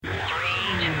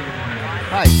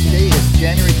Hi, today is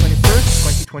January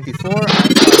 21st, 2024. I'm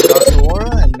Todd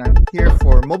Ogasawara, and I'm here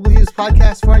for MobileViews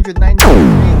podcast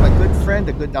 493. My good friend,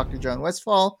 the good Dr. John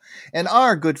Westfall, and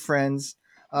our good friends.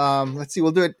 Let's see,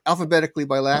 we'll do it alphabetically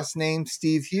by last name: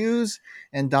 Steve Hughes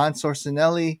and Don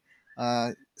Sorcinelli.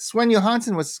 Sven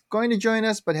Johansson was going to join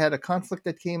us, but had a conflict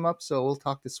that came up, so we'll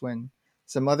talk to Sven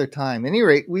some other time. At any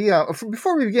rate,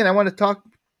 before we begin, I want to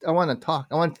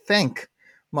thank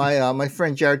my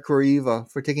friend Jared Koriva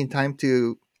for taking time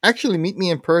to actually meet me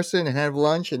in person and have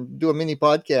lunch and do a mini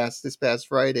podcast this past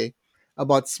Friday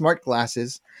about smart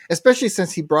glasses, especially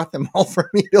since he brought them all for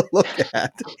me to look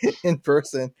at in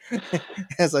person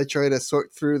as I try to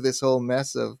sort through this whole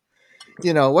mess of,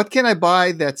 what can I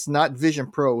buy that's not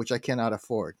Vision Pro, which I cannot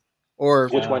afford? Or,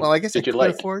 which one well, I guess did I you could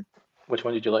like? afford. Which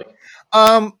one did you like?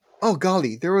 Oh,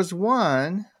 golly, there was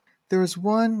one, was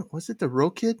it the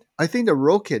Rokid? I think the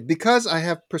Rokid, because I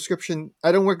have prescription,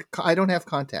 I don't have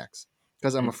contacts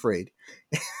because I'm afraid.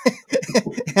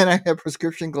 And I have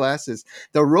prescription glasses.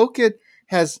 The Rokid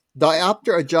has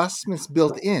diopter adjustments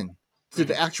built in to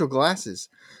the actual glasses.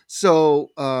 So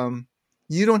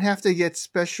you don't have to get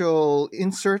special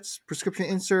inserts, prescription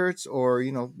inserts, or,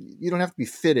 you don't have to be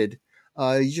fitted.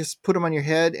 You just put them on your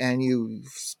head and you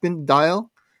spin the dial.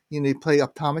 You play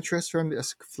optometrist for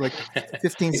like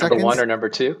 15 seconds. Number one or number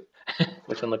two?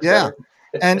 Which one looks better?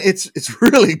 And it's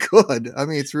really good. I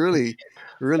mean, it's really,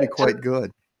 really quite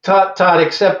good. Todd,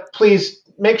 except please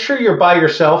make sure you're by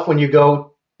yourself when you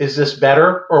go, is this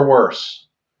better or worse?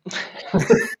 Is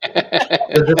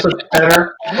this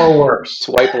better or worse?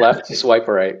 Swipe left, swipe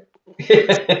right.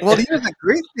 Well, the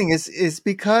great thing is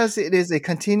because it is a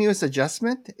continuous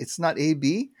adjustment. It's not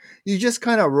A/B. You just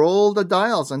kind of roll the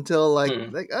dials until oh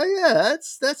yeah,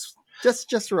 that's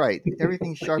just right.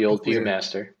 Everything's sharp. The old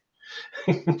Viewmaster.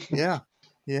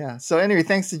 Yeah. So anyway,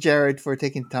 thanks to Jared for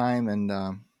taking time, and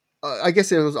I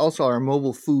guess it was also our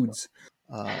mobile foods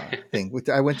thing. Which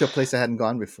I went to a place I hadn't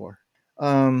gone before.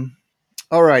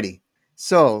 Alrighty.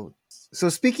 So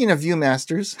speaking of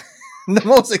Viewmasters. The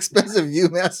most expensive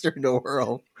Viewmaster in the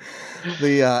world.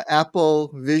 The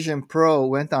Apple Vision Pro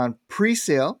went on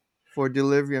pre-sale for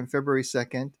delivery on February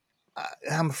 2nd.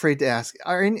 I'm afraid to ask.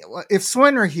 If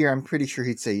Swen were here, I'm pretty sure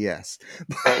he'd say yes.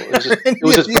 It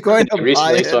was his birthday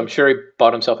recently, so I'm sure he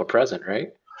bought himself a present,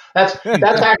 right? That's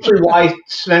actually why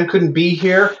Sven couldn't be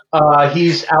here.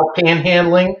 He's out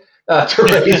panhandling to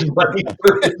raise money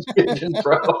for his Vision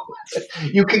Pro.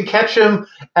 You can catch him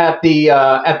at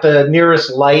the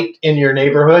nearest light in your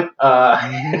neighborhood.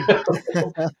 Yeah,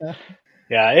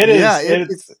 it is.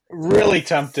 It's really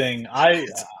tempting. I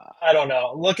don't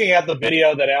know. Looking at the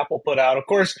video that Apple put out, of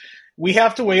course, we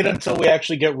have to wait until we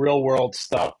actually get real world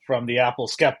stuff from the Apple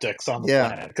skeptics on the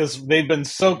planet, because they've been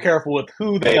so careful with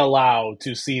who they allow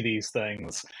to see these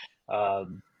things.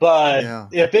 But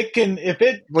if it can do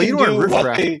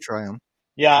what they try them.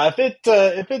 Yeah, if it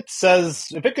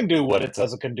can do what it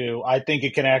says it can do, I think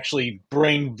it can actually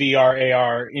bring VR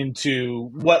AR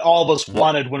into what all of us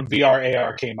wanted when VR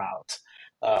AR came out.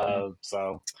 I'm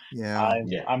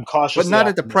cautious, but not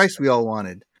at the price we all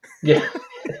wanted. Yeah.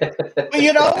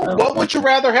 But what would you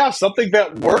rather have? Something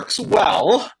that works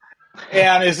well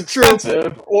and is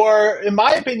expensive, or, in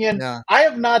my opinion, I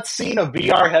have not seen a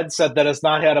VR headset that has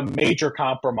not had a major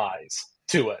compromise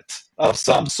to it of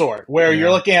some sort, where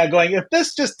you're looking at going, if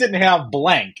this just didn't have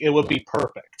blank, it would be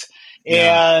perfect.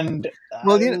 And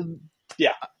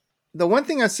the one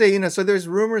thing I say, so there's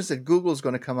rumors that Google's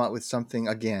going to come out with something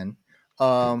again,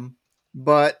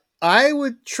 but I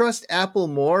would trust Apple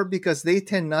more because they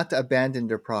tend not to abandon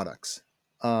their products.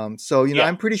 I'm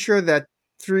pretty sure that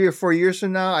 3 or 4 years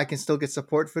from now, I can still get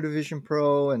support for the Vision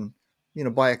Pro and,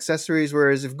 buy accessories.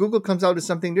 Whereas if Google comes out with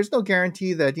something, there's no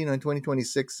guarantee that, in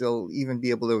 2026, they'll even be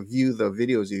able to view the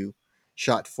videos you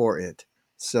shot for it.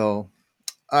 So,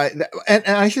 and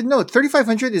I should note,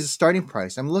 $3,500 is a starting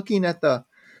price. I'm looking at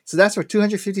so that's for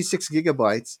 256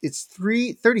 gigabytes. It's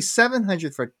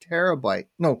 $3,700 for a terabyte.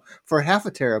 No, for half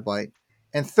a terabyte,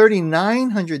 and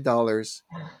 $3,900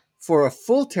 for a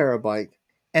full terabyte.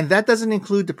 And that doesn't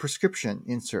include the prescription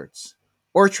inserts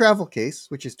or travel case,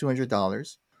 which is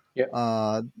 $200. Yep.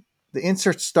 The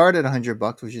inserts start at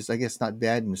 $100, which is, I guess, not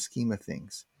bad in the scheme of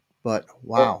things. But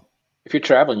wow. Well, if you're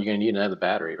traveling, you're going to need another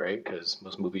battery, right? Because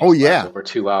most movies last over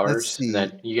 2 hours. And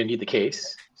then you're going to need the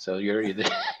case. So you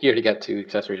already got 2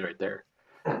 accessories right there.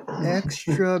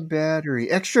 Extra battery.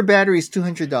 Extra battery is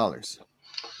 $200.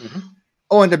 Mm-hmm.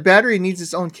 Oh, and the battery needs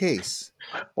its own case.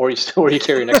 Or you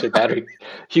carry an extra battery,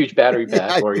 huge battery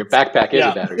pack, or your backpack is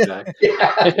a battery pack.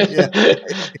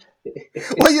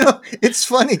 Well, it's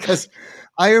funny because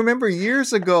I remember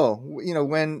years ago,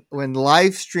 when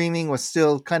live streaming was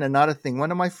still kind of not a thing.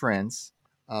 One of my friends,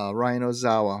 Ryan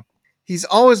Ozawa, he's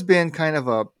always been kind of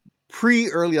a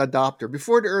pre-early adopter.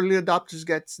 Before the early adopters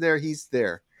gets there, he's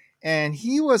there. And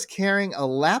he was carrying a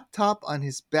laptop on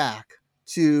his back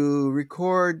to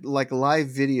record like live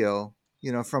video,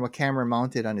 from a camera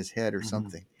mounted on his head or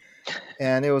something.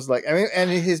 And it was like, and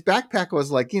his backpack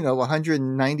was like,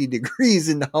 190 degrees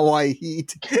in the Hawaii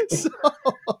heat. So,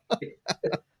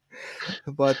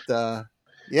 but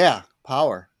yeah,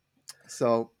 power.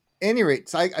 So, any rate,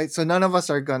 so none of us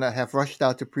are gonna have rushed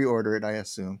out to pre-order it, I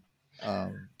assume.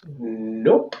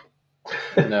 Nope.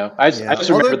 No, I just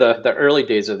remember the early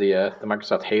days of the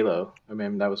Microsoft Halo. I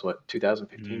mean, that was what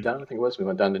 2015, Don, I think it was. We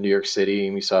went down to New York City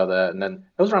and we saw that, and then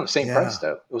it was around the same price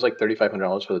though. It was like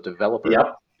 $3,500 for the developer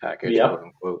package, quote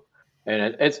unquote.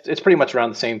 And it's pretty much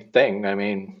around the same thing. I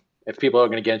mean, if people are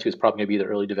going to get into it, it's probably going to be the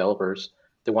early developers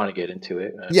that want to get into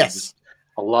it. Yes.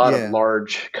 A lot of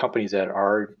large companies that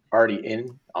are already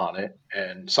in on it,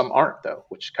 and some aren't though,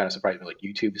 which kind of surprised me. Like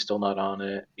YouTube is still not on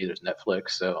it. Neither is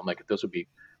Netflix. So I'm like, those would be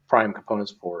prime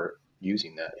components for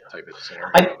using that type of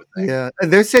scenario.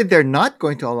 They said they're not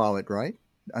going to allow it, right?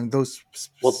 And those.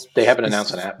 Well, they haven't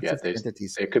announced an app yet.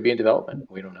 It could be in development.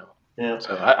 We don't know. Yeah.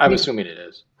 So I'm assuming it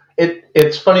is.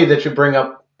 It's funny that you bring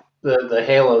up the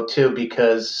Halo too,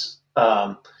 because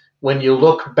when you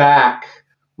look back,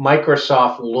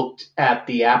 Microsoft looked at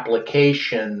the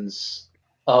applications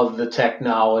of the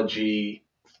technology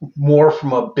more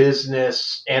from a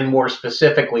business and more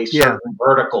specifically certain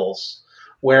verticals.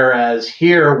 Whereas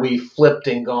here we flipped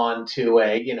and gone to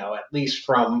at least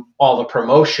from all the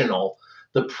promotional,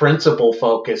 the principal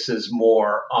focus is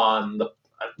more on the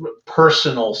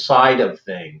personal side of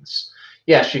things.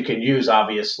 Yes, you can use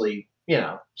obviously,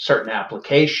 certain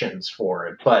applications for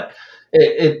it, but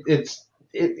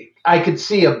I could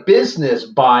see a business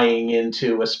buying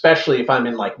into, especially if I'm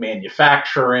in like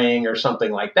manufacturing or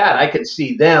something like that, I could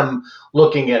see them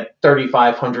looking at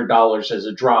 $3,500 as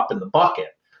a drop in the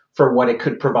bucket for what it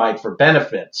could provide for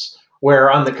benefits.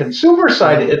 Where on the consumer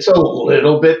side, it's a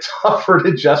little bit tougher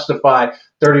to justify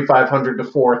 $3,500 to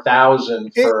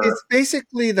 $4,000 for. It's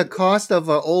basically the cost of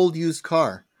an old used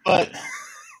car. But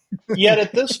yet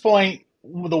at this point,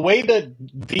 the way that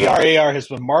VR AR has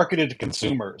been marketed to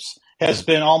consumers has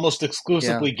been almost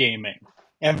exclusively gaming.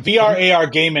 And VR AR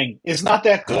gaming is not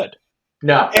that good.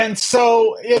 No. And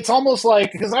so it's almost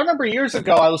like, because I remember years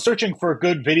ago, I was searching for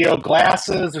good video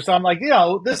glasses or something like,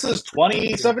 this is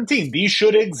 2017. These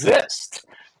should exist.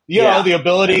 You know, the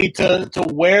ability to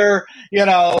wear,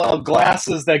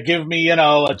 glasses that give me,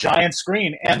 a giant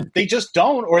screen. And they just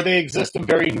don't, or they exist in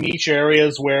very niche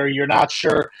areas where you're not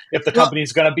sure if the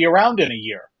company's going to be around in a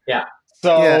year. Yeah.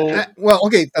 So,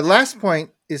 the last point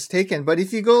is taken. But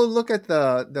if you go look at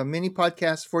the mini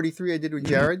podcast 43 I did with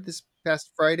Jared this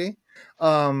past Friday,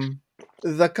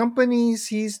 the companies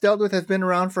he's dealt with have been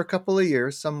around for a couple of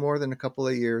years, some more than a couple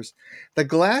of years. The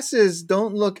glasses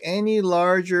don't look any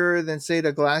larger than, say,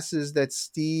 the glasses that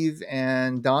Steve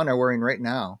and Don are wearing right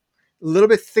now. A little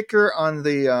bit thicker on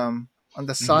the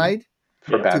side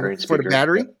for the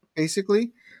battery,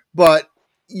 basically. But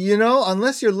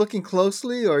unless you're looking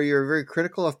closely or you're very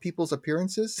critical of people's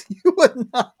appearances,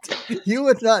 you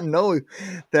would not know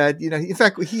that. In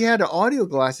fact, he had audio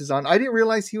glasses on. I didn't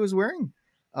realize he was wearing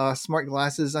smart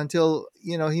glasses until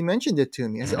he mentioned it to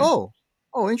me. I said, "Oh,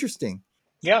 interesting."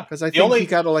 Yeah, because I think he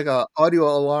got a audio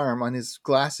alarm on his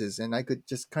glasses, and I could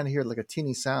just kind of hear like a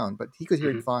teeny sound, but he could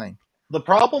hear it fine. The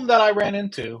problem that I ran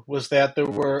into was that there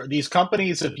were these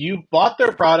companies, if you bought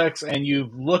their products and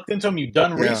you've looked into them, you've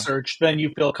done research, then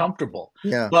you feel comfortable.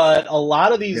 Yeah. But a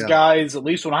lot of these guys, at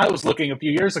least when I was looking a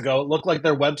few years ago, it looked like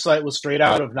their website was straight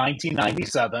out of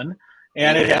 1997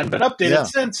 and it hadn't been updated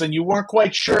since. And you weren't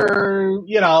quite sure,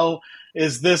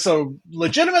 is this a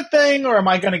legitimate thing or am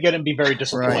I going to get it and be very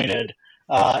disappointed? Right.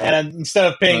 And instead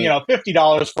of paying,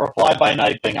 $50 for a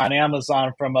fly-by-night thing on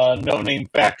Amazon from a no-name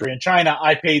factory in China,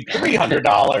 I paid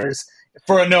 $300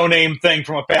 for a no-name thing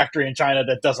from a factory in China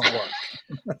that doesn't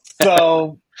work.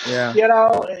 So,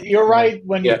 you're right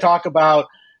when you talk about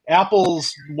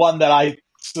Apple's one that I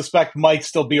suspect might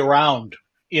still be around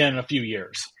in a few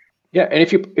years. Yeah, and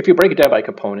if you break it down by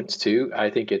components too,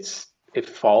 I think it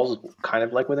falls kind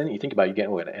of like within it. You think about you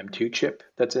getting an M2 chip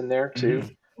that's in there too.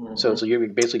 Mm-hmm. So you're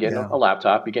basically getting a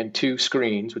laptop. You're getting two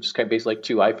screens, which is kind of basically like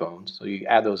two iPhones. So you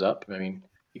add those up. I mean,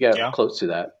 you get close to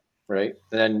that, right?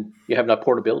 And then you have that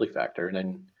portability factor, and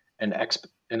then and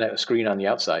a screen on the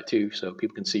outside too, so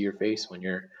people can see your face when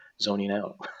you're zoning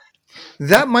out.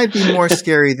 That might be more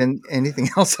scary than anything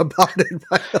else about it.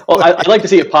 Well, I'd like to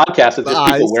see a podcast of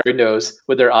just people wearing those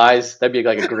with their eyes. That'd be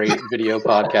like a great video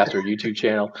podcast or YouTube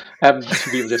channel. Having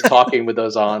people just talking with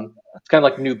those on. It's kind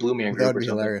of like New Blue Man Group. That would be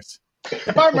something. Hilarious.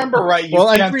 If I remember right, you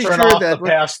can't turn off the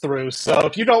pass-through. So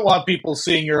if you don't want people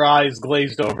seeing your eyes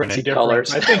glazed over and indifferent,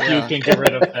 colors. I think you can get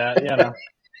rid of that. You know.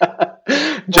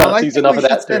 John sees enough of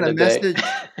that during the day.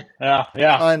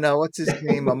 Yeah. On what's his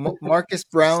name? Marcus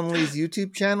Brownlee's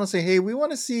YouTube channel. Say, hey, we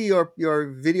want to see your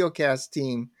videocast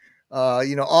team.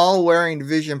 All wearing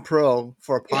Vision Pro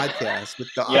for a podcast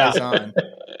with the eyes on.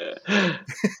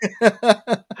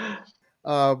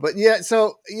 But yeah,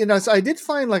 so I did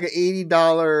find like an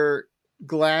 $80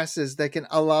 glasses that can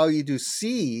allow you to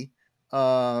see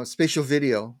spatial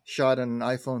video shot on an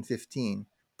iPhone 15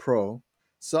 Pro.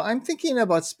 So I'm thinking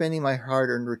about spending my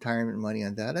hard-earned retirement money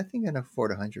on that. I think I can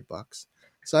afford $100.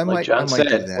 So I might. John said,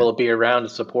 do that. Will it be around to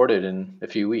support it in a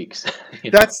few weeks?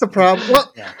 That's the problem.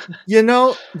 Well,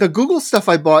 the Google stuff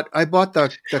I bought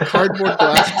the cardboard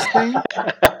glasses thing,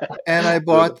 and I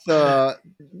bought the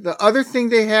other thing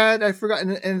they had. I forgot,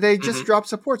 and they just dropped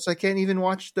support, so I can't even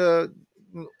watch the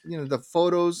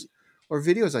photos or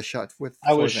videos I shot with.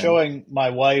 I was showing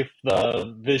my wife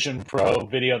the Vision Pro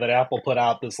video that Apple put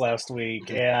out this last week,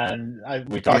 and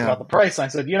we talked about the price. And I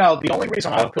said, the only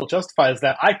reason I feel justified is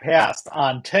that I passed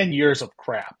on 10 years of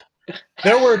crap.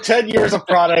 There were 10 years of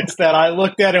products that I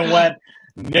looked at and went,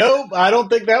 nope, I don't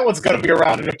think that one's going to be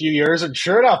around in a few years. And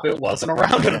sure enough, it wasn't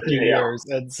around in a few years.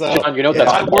 And so, John, you know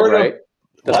that's called, right?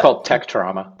 That's called tech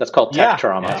trauma. That's called tech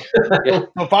trauma. Yeah.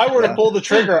 If I were to pull the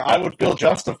trigger, I would feel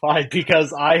justified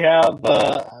because I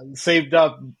have saved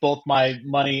up both my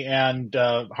money and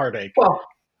heartache. Well,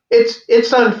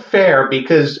 it's unfair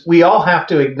because we all have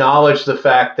to acknowledge the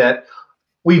fact that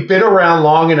we've been around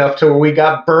long enough to where we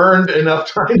got burned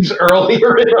enough times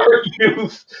earlier in our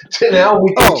youth to now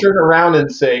we can turn around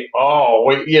and say,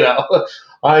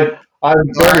 I'm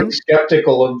very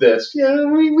skeptical of this. Yeah,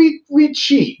 we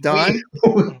cheat. Don?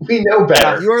 We know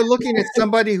better. You are looking at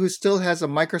somebody who still has a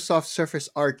Microsoft Surface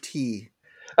RT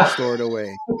stored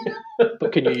away.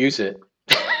 But can you use it?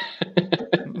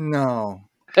 No.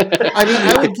 I mean,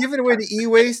 I would give it away to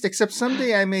e-waste, except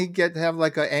someday I may have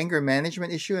like an anger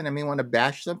management issue and I may want to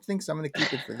bash something, so I'm going to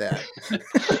keep it for that.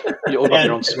 You open up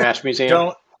your own Smash museum?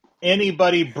 Don't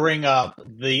anybody bring up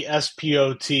the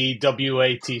SPOTWATCH.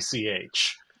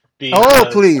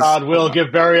 Please. Todd will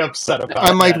get very upset about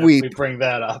I might weep. if we bring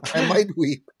that up. I might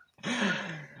weep.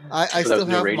 I still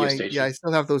have I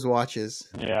still have those watches.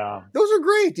 Yeah. Those are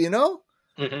great,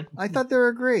 Mm-hmm. I thought they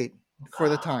were great for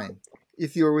the time.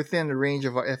 If you were within the range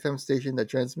of an FM station that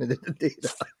transmitted the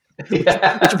data.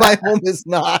 Which my home is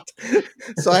not.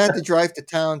 So I had to drive to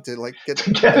town to get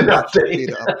an update.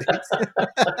 Data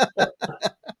updates.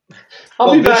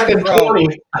 I'll be back in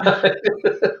 20.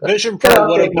 Vision Pro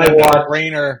would have been a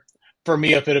brainer for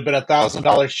me if it had been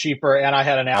 $1,000 cheaper and I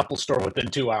had an Apple store within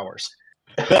 2 hours.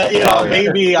 But,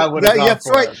 maybe I would have gone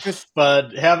for it.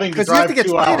 But having to drive 2 hours. Because you have to get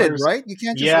fitted, right? You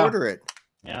can't just order it.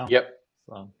 Yeah. Yep.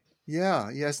 So. Yeah,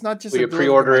 it's not just. You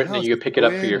pre-order it and you pick it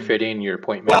up for your fitting, your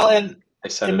appointment. Well, and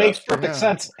it makes perfect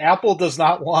sense. Apple does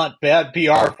not want bad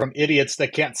PR from idiots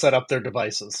that can't set up their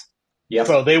devices. Yep.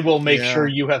 So they will make sure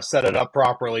you have set it up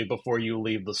properly before you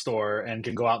leave the store and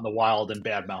can go out in the wild and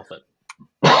badmouth it.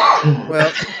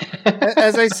 Well,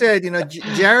 as I said,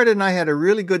 Jared and I had a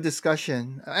really good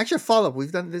discussion. Actually, follow-up.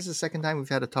 This is the second time we've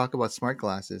had a talk about smart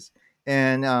glasses.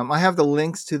 And I have the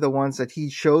links to the ones that he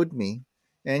showed me.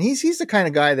 And he's the kind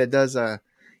of guy that does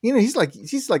he's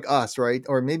like us, right?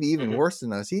 Or maybe even worse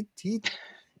than us. He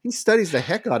studies the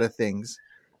heck out of things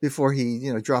before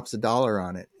he drops $1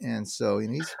 on it. And so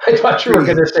he's. I thought you were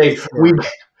going to say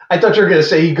I thought you were going to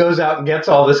say he goes out and gets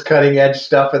all this cutting edge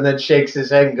stuff and then shakes his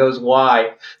head and goes,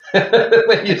 "Why?"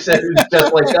 When you said he's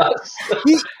just like us.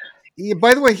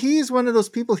 By the way, he's one of those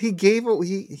people. He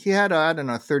had a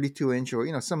 32-inch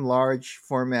or some large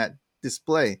format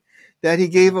display that he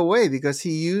gave away because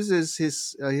he uses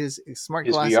his smart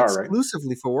glasses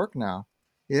exclusively for work now.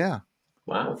 Yeah.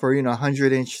 Wow. For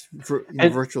 100-inch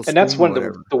virtual screen. And that's one of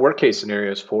the worst case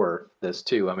scenarios for this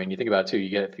too. I mean, you think about it too.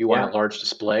 If you want a large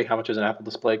display, how much does an Apple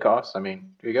display cost? I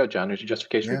mean, here you go, John. There's your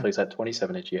justification to replace that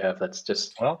 27-inch you have. That's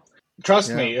just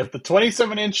trust me. If the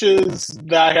 27 inches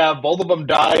that I have, both of them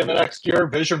die in the next year,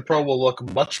 Vision Pro will look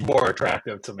much more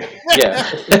attractive to me.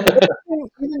 Yeah.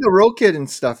 Even the Rokit and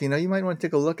stuff, you might want to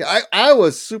take a look at. I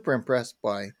was super impressed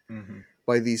by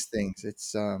these things.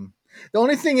 It's the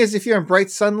only thing is if you're in bright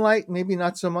sunlight, maybe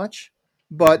not so much.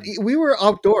 But we were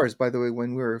outdoors, by the way,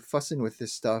 when we were fussing with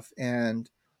this stuff, and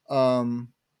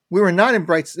we were not in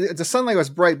bright. The sunlight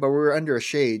was bright, but we were under a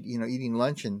shade, eating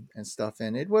lunch and stuff,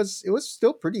 and it was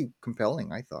still pretty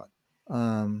compelling, I thought.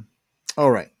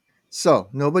 All right, so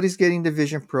nobody's getting the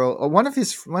Vision Pro. One of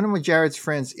Jared's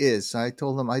friends is. So I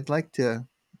told him I'd like to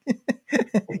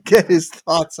get his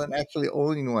thoughts on actually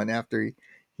owning one after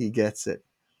he gets it.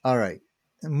 All right,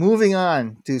 moving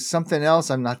on to something else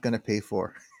I'm not going to pay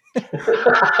for.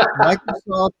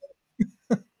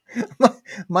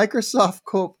 Microsoft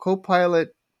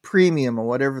Copilot Premium, or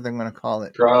whatever they're going to call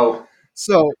it. Pro.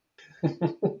 So,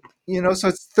 so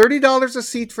it's $30 a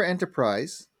seat for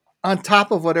enterprise on top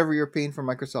of whatever you're paying for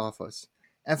Microsoft Office.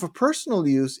 And for personal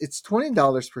use, it's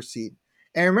 $20 per seat.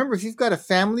 And remember, if you've got a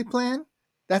family plan,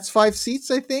 that's 5 seats,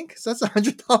 I think. So that's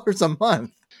 $100 a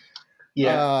month.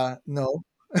 Yeah. No.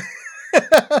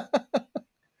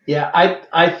 Yeah,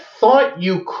 I thought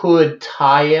you could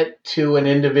tie it to an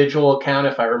individual account,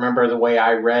 if I remember the way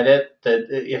I read it, that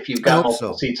if you've got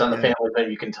multiple seats on the family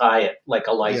plan, you can tie it like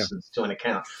a license to an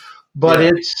account. But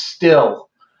it's still,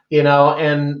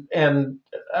 and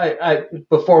I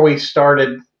before we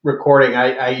started recording,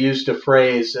 I used a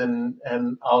phrase, and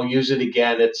I'll use it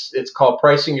again. It's called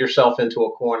pricing yourself into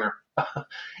a corner.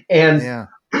 And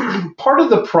part of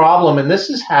the problem, and this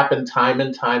has happened time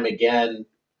and time again,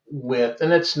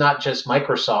 and it's not just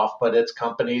Microsoft, but it's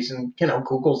companies, and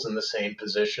Google's in the same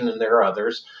position, and there are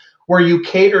others, where you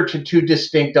cater to 2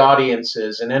 distinct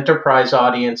audiences, an enterprise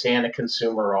audience and a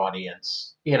consumer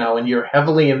audience, and you're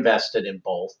heavily invested in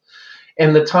both.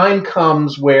 And the time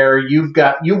comes where you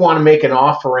want to make an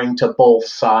offering to both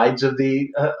sides of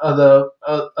the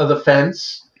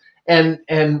fence,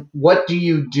 and what do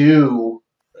you do,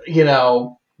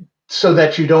 so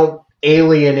that you don't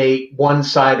alienate one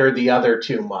side or the other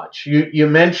too much. You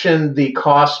mentioned the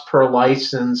cost per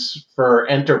license for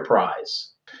enterprise.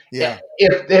 Yeah.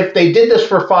 If they did this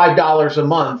for $5 a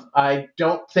month, I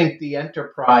don't think the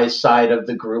enterprise side of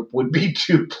the group would be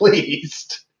too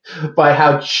pleased by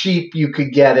how cheap you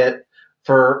could get it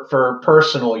for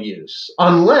personal use,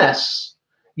 unless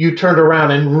you turned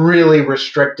around and really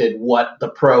restricted what the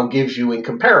Pro gives you in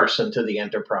comparison to the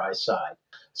enterprise side.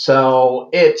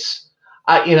 So it's,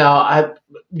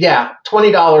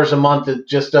 $20 a month, it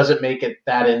just doesn't make it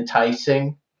that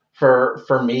enticing for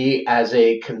me as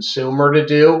a consumer to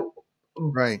do.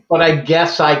 Right. But I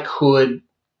guess I could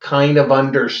kind of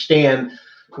understand,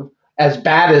 as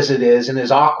bad as it is and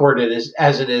as awkward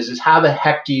as it is how the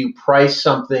heck do you price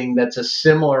something that's a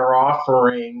similar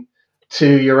offering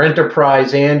to your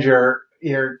enterprise and your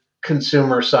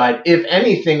consumer side? If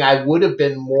anything, I would have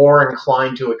been more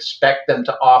inclined to expect them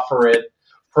to offer it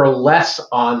for less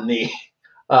on the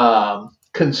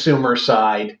consumer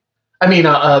side. I mean,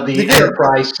 the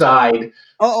enterprise side.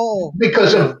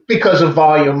 Because of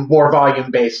more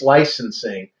volume-based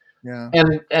licensing. Yeah.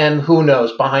 And who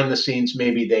knows, behind the scenes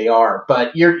maybe they are,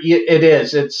 but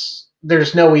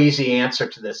there's no easy answer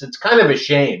to this. It's kind of a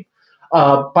shame.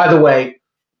 By the way,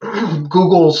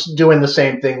 Google's doing the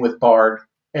same thing with Bard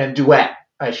and Duet,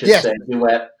 I should say.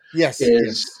 Duet. Yes.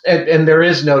 And there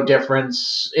is no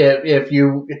difference if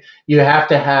you have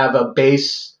to have a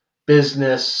base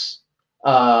business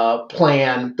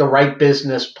plan, the right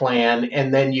business plan,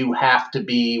 and then you have to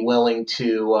be willing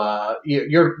to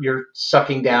you're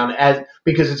sucking down,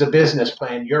 because it's a business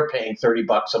plan. You're paying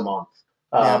 $30 a month.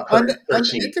 On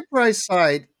the enterprise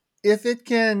side, if it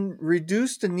can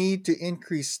reduce the need to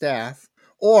increase staff,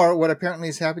 or what apparently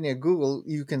is happening at Google,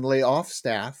 you can lay off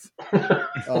staff.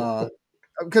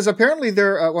 Because apparently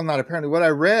not apparently, what I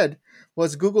read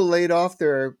was Google laid off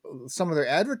some of their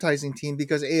advertising team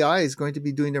because AI is going to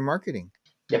be doing their marketing.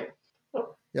 Yep.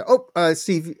 Yeah.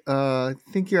 Steve, I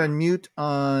think you're on mute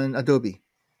on Adobe.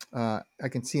 I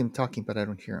can see him talking, but I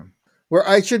don't hear him. Where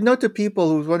I should note to people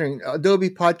who's wondering,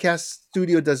 Adobe Podcast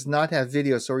Studio does not have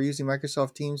video, so we're using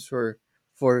Microsoft Teams for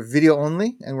video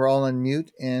only, and we're all on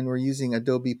mute, and we're using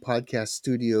Adobe Podcast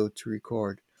Studio to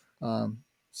record.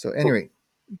 So anyway.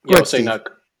 Yeah, I was saying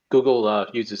Google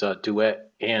uses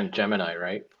Duet and Gemini,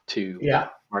 right, to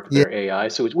market their AI.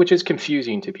 So which is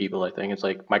confusing to people. I think it's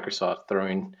like Microsoft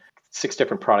throwing 6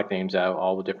 different product names out,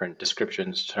 all the different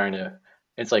descriptions, trying to.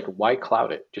 It's like, why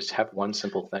cloud it? Just have one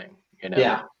simple thing.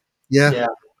 Yeah.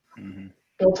 Mm-hmm.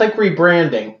 It's like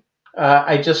rebranding.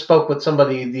 I just spoke with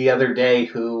somebody the other day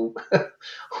who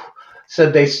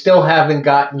said they still haven't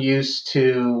gotten used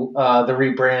to the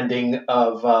rebranding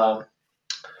of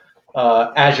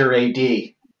Azure AD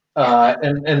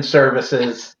and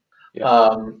services,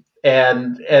 and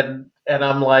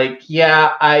I'm like,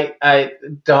 I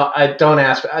don't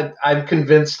ask. I'm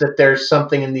convinced that there's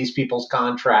something in these people's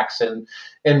contracts and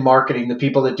in marketing, the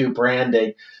people that do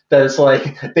branding, that it's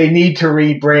like they need to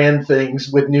rebrand things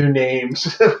with new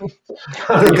names. You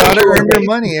got to earn your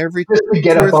money every 2 or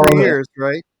 3 years,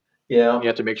 right? Yeah. You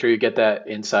have to make sure you get that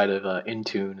inside of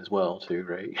Intune as well, too,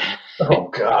 right? Oh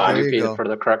God! You pay for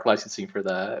the correct licensing for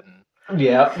that.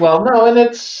 Yeah. Well, no, and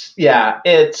it's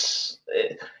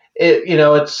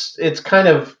kind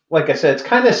of, like I said, it's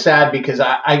kind of sad because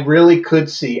I really could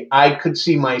see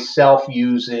myself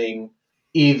using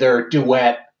either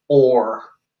Duet or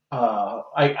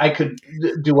I could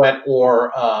Duet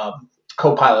or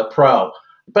Copilot Pro,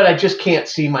 but I just can't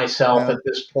see myself at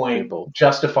this point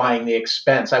justifying the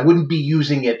expense. I wouldn't be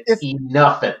using it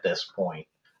enough at this point.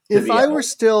 If I were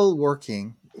still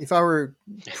working, if I were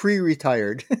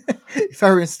pre-retired, if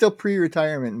I were in still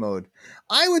pre-retirement mode,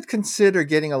 I would consider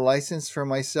getting a license for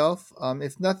myself.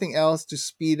 If nothing else, to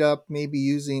speed up maybe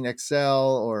using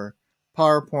Excel or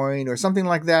PowerPoint or something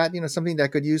like that, something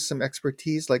that could use some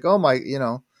expertise. Like,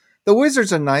 the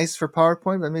wizards are nice for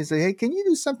PowerPoint, but maybe say, hey, can you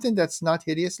do something that's not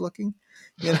hideous looking?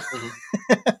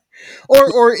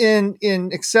 Or in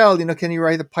Excel, can you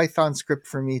write a Python script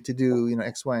for me to do,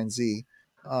 X, Y, and Z?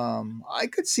 I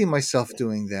could see myself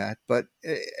doing that, but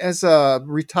as a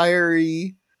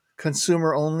retiree,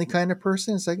 consumer only kind of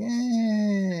person, it's like,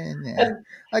 nah.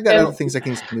 I got other things I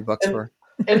can use $20 for.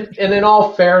 And in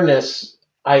all fairness,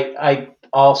 I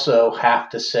also have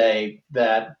to say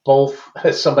that both,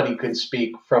 as somebody who can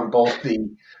speak from both the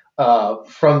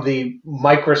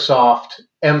Microsoft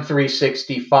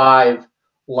M365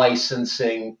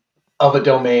 licensing of a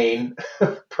domain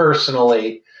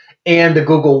personally, and the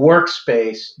Google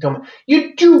Workspace domain,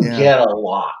 you do get a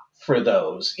lot for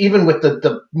those, even with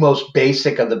the most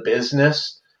basic of the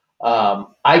business.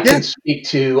 I can speak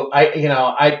to,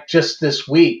 I just this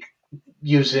week,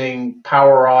 using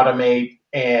Power Automate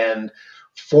and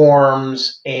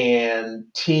Forms and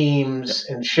Teams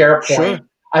and SharePoint,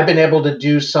 I've been able to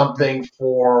do something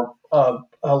for a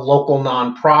local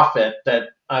nonprofit that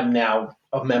I'm now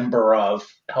a member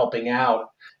of, helping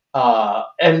out,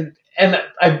 and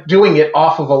I'm doing it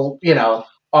off of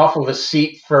a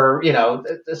seat for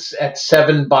at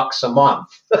 $7 a month.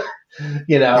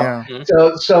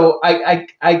 So I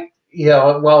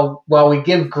while we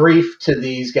give grief to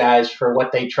these guys for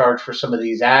what they charge for some of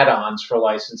these add-ons for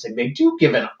licensing, they do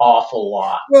give an awful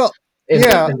lot. Well,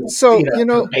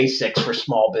 the basics for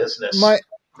small business.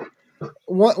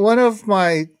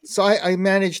 I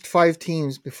managed 5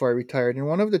 teams before I retired, and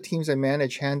one of the teams I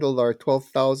managed handled our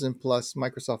 12,000 plus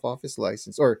Microsoft Office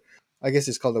license, or I guess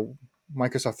it's called a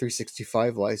Microsoft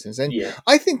 365 license. And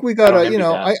I think we got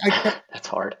that's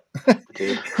hard.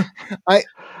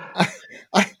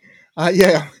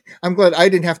 I'm glad I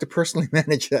didn't have to personally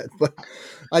manage that, but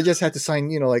I just had to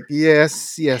sign,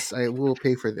 yes, I will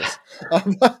pay for this.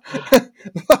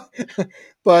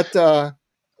 But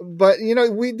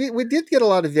we did get a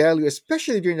lot of value,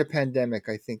 especially during the pandemic.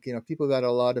 I think people got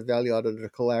a lot of value out of the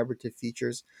collaborative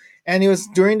features, and it was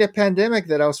during the pandemic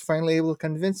that I was finally able to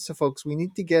convince the folks we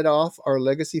need to get off our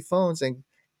legacy phones and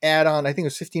add on. I think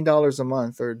it was $15 a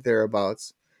month or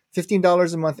thereabouts,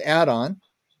 $15 a month add-on,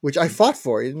 which I fought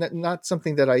for. Not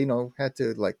something that I had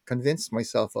to convince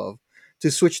myself of,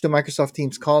 to switch to Microsoft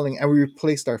Teams calling, and we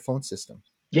replaced our phone system.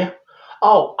 Yeah.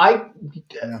 Oh,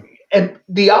 and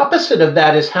the opposite of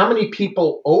that is how many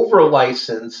people over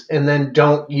license and then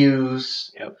don't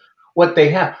use what they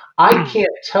have. I can't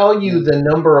tell you the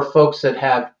number of folks that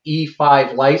have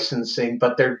E5 licensing,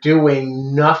 but they're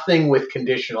doing nothing with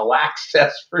conditional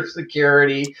access for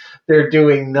security. They're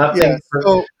doing nothing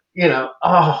for,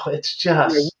 it's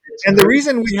just. And the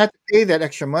reason we had to pay that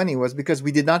extra money was because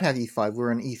we did not have E5. We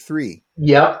were on E3.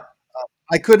 Yep.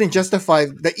 I couldn't justify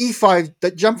the E5.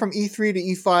 The jump from E3 to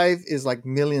E5 is like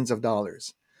millions of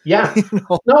dollars. Yeah.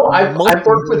 No, I've worked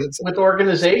with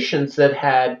organizations that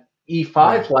had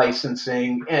E5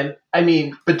 licensing. And I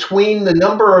mean, between the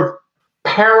number of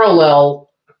parallel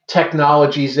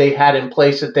technologies they had in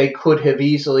place that they could have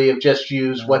easily have just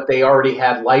used what they already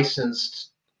had licensed,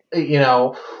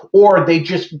 or they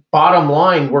just, bottom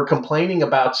line, were complaining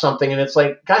about something. And it's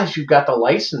like, guys, you've got the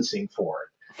licensing for it.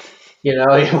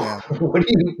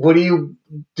 What are you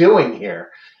doing here?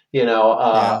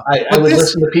 I would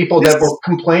listen to people that were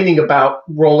complaining about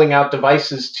rolling out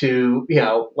devices to,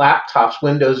 laptops,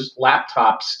 Windows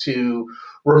laptops to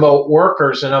remote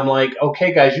workers. And I'm like,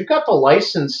 okay, guys, you got the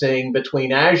licensing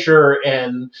between Azure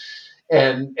and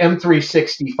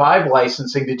M365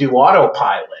 licensing to do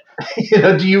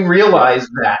autopilot. Do you realize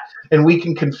that? And we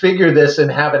can configure this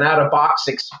and have an out-of-box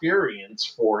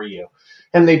experience for you.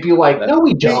 And they'd be like, no,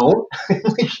 we don't.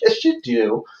 Yes, you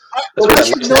do. Well, that's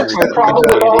the problem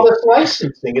with all this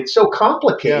licensing. It's so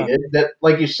complicated that,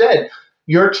 like you said,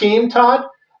 your team, Todd,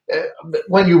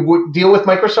 when you would deal with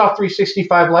Microsoft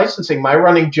 365 licensing, my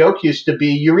running joke used to be,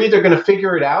 you're either going to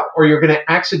figure it out or you're going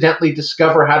to accidentally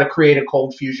discover how to create a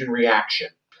cold fusion reaction.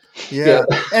 Yeah.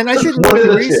 And I should know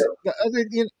the reason.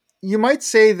 You might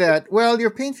say that, well,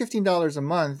 you're paying $15 a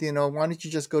month, why don't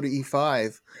you just go to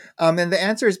E5? And the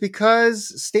answer is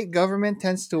because state government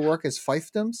tends to work as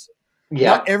fiefdoms.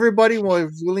 Yeah. Not everybody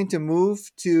was willing to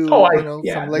move to,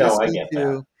 from legacy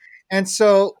to. And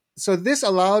so this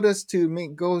allowed us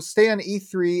to stay on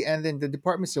E3, and then the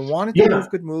departments that wanted to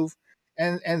move could move.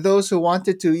 And those who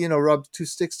wanted to, rub two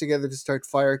sticks together to start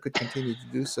fire could continue to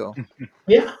do so.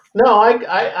 Yeah, no,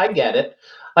 I get it.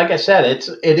 Like I said,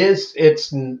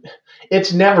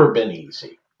 it's never been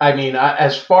easy. I mean,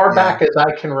 as far back as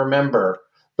I can remember,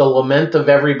 the lament of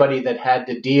everybody that had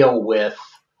to deal with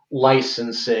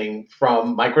licensing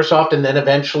from Microsoft, and then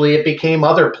eventually it became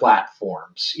other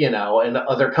platforms, and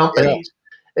other companies.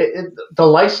 Yeah. The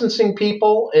licensing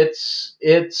people, it's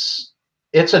a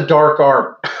dark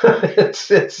art. it's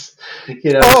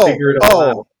figure it all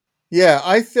out. Yeah,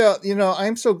 I felt,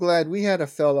 I'm so glad we had a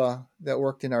fella that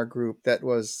worked in our group that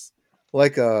was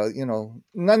like a,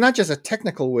 not just a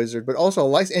technical wizard, but also a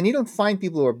license. And you don't find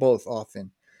people who are both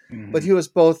often, but he was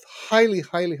both highly,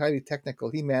 highly, highly technical.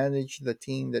 He managed the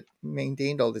team that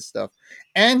maintained all this stuff.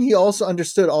 And he also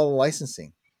understood all the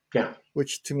licensing,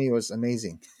 which to me was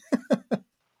amazing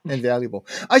and valuable.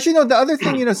 Actually, the other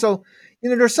thing,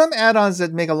 there's some add-ons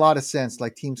that make a lot of sense,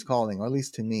 like Teams calling, or at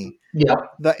least to me. Yeah.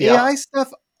 The AI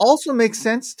stuff also makes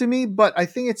sense to me, but I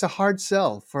think it's a hard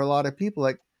sell for a lot of people.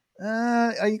 Like,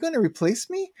 are you going to replace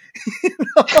me?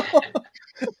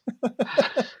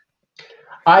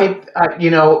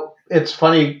 It's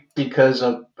funny because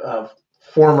a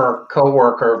former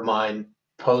coworker of mine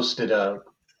posted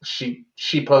she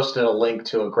posted a link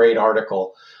to a great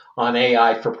article on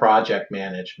AI for project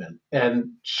management,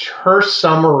 and her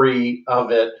summary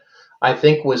of it, I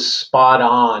think, was spot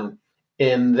on.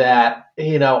 In that,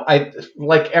 I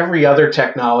like every other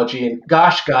technology, and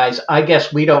gosh, guys, I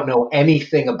guess we don't know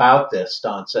anything about this,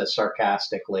 Don says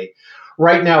sarcastically.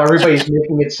 Right now, everybody's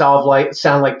making it sound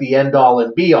like the end all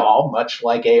and be all, much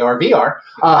like AR, VR.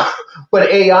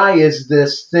 But AI is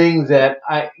this thing that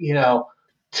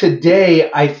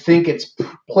today I think it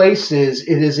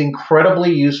is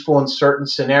incredibly useful in certain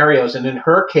scenarios. And in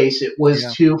her case, it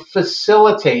was to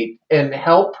facilitate and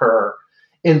help her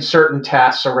in certain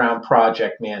tasks around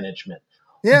project management.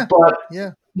 Yeah. But,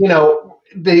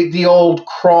 the old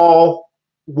crawl,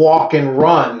 walk, and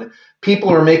run, people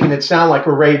are making it sound like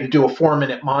we're ready to do a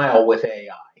 4-minute mile with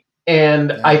AI.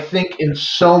 And I think in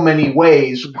so many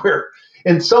ways,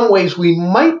 in some ways we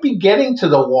might be getting to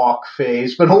the walk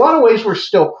phase, but in a lot of ways we're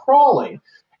still crawling.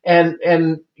 And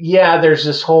there's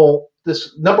this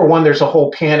number one, there's a whole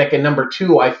panic. And number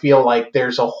two, I feel like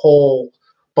there's a whole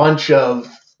bunch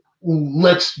of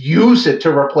let's use it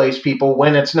to replace people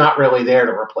when it's not really there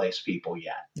to replace people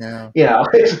yet.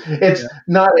 It's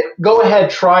not, go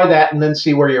ahead, try that, and then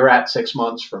see where you're at 6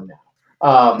 months from now.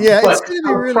 But it's going to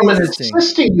be really from interesting.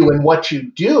 Assisting you in what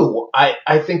you do,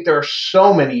 I think there are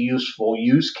so many useful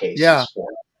use cases for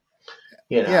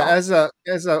it. As a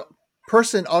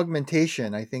person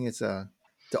augmentation, I think it's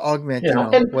to augment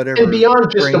whatever, and beyond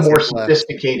just a more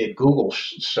sophisticated Google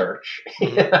search,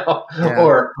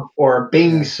 or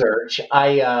Bing search.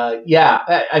 I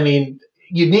mean,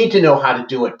 you need to know how to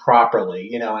do it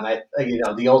properly, and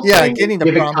the old saying, give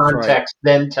it context,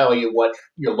 then tell you what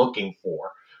you're looking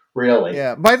for. Really.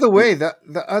 Yeah. By the way, the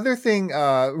other thing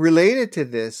related to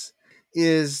this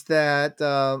is that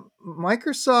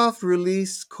Microsoft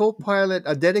released Copilot,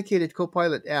 a dedicated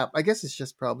Copilot app. I guess it's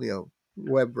just probably a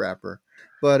web wrapper,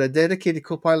 but a dedicated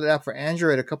Copilot app for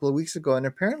Android a couple of weeks ago. And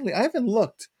apparently, I haven't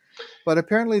looked, but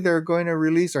apparently they're going to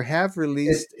release or have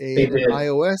released an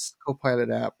iOS Copilot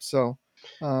app. So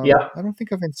I don't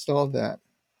think I've installed that.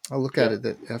 I'll look at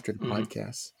it after the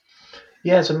podcast.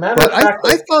 Yeah, as a matter of fact,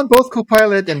 I found both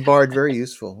Copilot and Bard very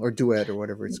useful, or Duet, or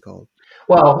whatever it's called.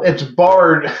 Well, it's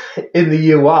Bard in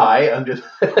the UI under.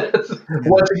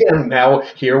 Once again, now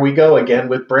here we go again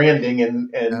with branding and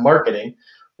marketing.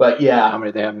 But how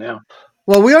many they have now?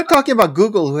 Well, we are talking about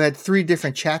Google, who had 3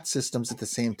 different chat systems at the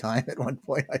same time at one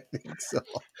point, I think. So,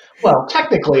 well,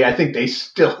 technically, I think they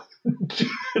still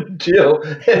do.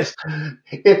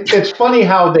 It's funny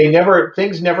how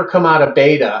things never come out of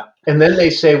beta. And then they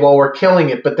say, well, we're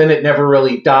killing it, but then it never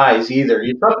really dies either.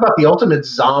 You talk about the ultimate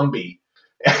zombie.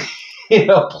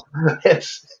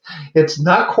 It's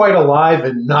not quite alive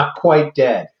and not quite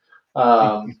dead.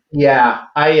 And there's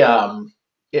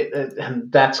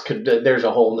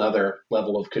a whole nother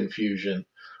level of confusion.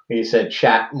 When you said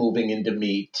chat moving into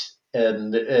meat,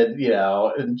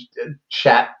 and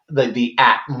chat, the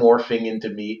at morphing into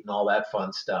meet and all that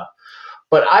fun stuff.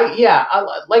 But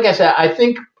like I said, I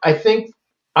think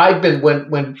I've been,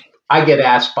 when I get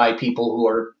asked by people who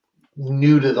are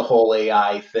new to the whole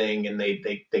AI thing, and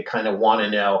they kind of want to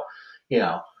know,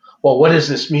 well, what does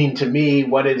this mean to me?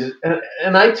 What is,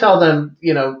 and I tell them,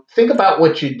 think about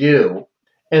what you do,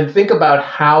 and think about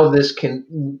how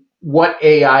what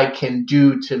AI can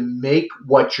do to make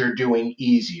what you're doing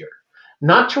easier.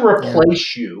 Not to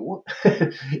replace you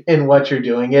in what you're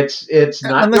doing. It's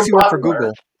not unless you your work for butler.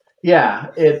 Google. Yeah,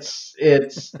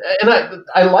 and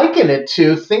I liken it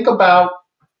to, think about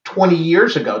 20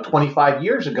 years ago, 25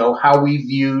 years ago, how we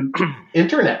viewed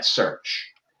internet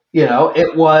search.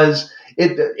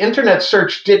 Internet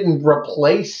search didn't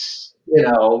replace,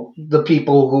 the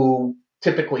people who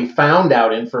typically found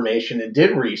out information and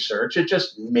did research. It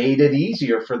just made it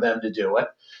easier for them to do it.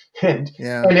 And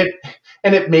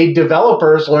it made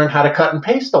developers learn how to cut and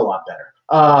paste a lot better.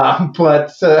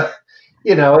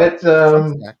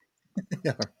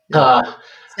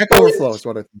 Stack Overflow is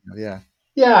what I think of.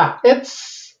 Yeah,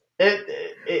 it's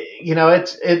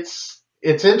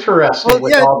interesting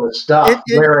with all this stuff,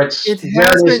 where it is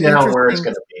now and where it's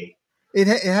going to be. It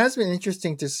has been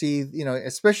interesting to see,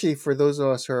 especially for those of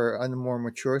us who are on the more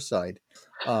mature side,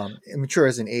 mature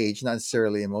as an age, not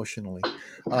necessarily emotionally.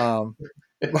 But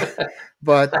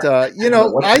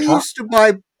I used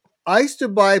to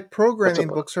buy programming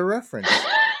books for reference.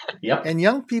 Yep. And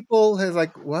young people have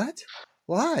like, what?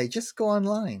 Why? Just go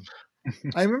online.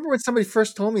 I remember when somebody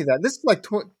first told me that. This is like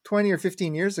 20 or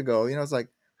 15 years ago. I was like,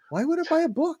 why would I buy a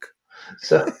book?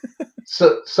 So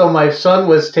my son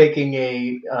was taking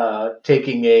a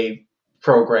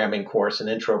programming course, an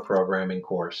intro programming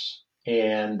course,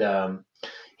 and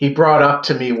he brought up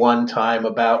to me one time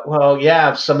about,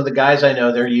 some of the guys I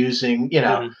know, they're using,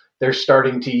 they're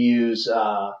starting to use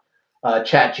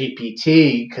Chat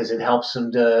GPT because it helps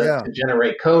them to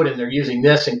generate code, and they're using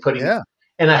this and putting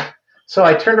So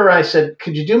I turned around, I said,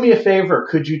 could you do me a favor?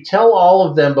 Could you tell all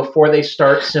of them, before they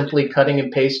start simply cutting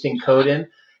and pasting code in,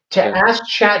 to ask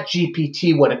Chat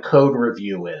GPT what a code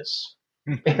review is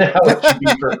and how it should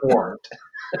be performed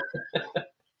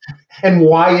and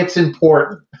why it's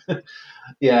important.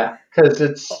 Because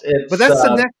it's. But that's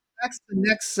the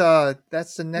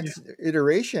next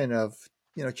iteration of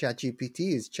Chat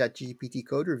GPT is Chat GPT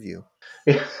code review.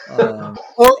 Or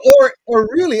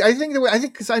really, I think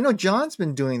because I know John's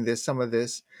been doing some of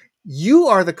this. You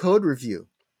are the code review.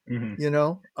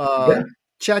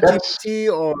 Chat GPT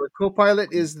or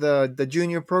Copilot is the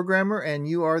junior programmer, and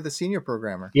you are the senior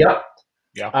programmer. Yep.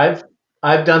 Yeah.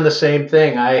 I've done the same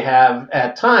thing. I have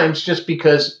at times, just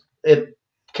because it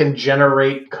can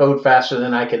generate code faster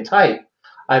than I can type.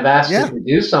 I've asked it to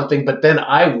do something, but then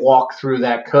I walk through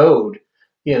that code,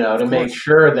 to make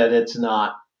sure that it's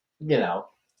not,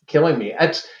 killing me.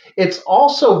 It's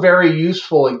also very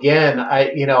useful. Again,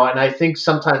 and I think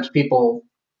sometimes people,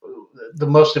 the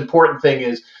most important thing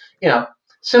is,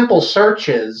 simple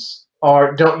searches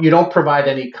don't provide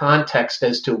any context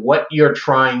as to what you're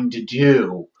trying to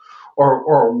do,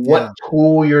 or what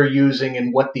tool you're using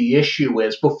and what the issue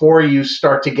is before you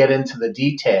start to get into the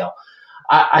detail.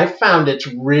 I found it's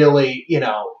really,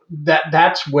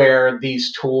 that's where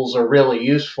these tools are really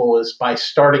useful, is by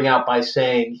starting out by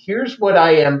saying, here's what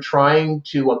I am trying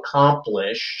to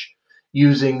accomplish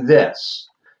using this.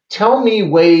 Tell me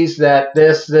ways that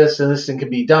this, and this thing can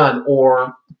be done,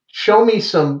 or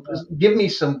give me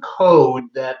some code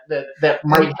that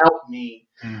might help me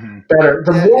better.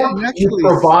 The more you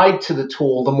provide to the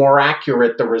tool, the more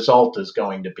accurate the result is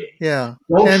going to be. Yeah.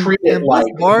 Don't treat it like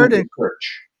Google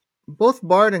search. Both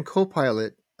Bard and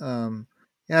Copilot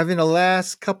have, in the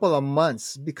last couple of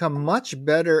months, become much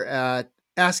better at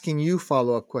asking you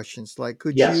follow-up questions. Like,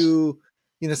 could you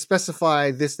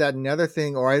specify this, that, and the other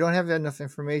thing, or I don't have enough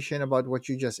information about what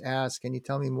you just asked. Can you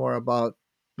tell me more about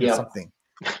something,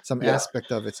 some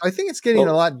aspect of it? So I think it's getting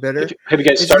a lot better. Have you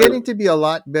guys it's getting to be a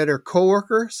lot better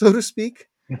coworker, so to speak.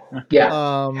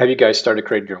 Have you guys started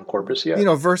creating your own corpus yet?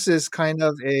 Versus kind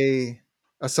of a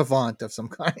savant of some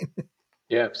kind.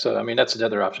 Yeah, so I mean that's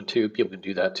another option too. People can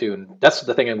do that too, and that's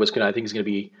the thing. I think is going to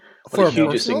be one of the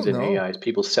hugest things in AI is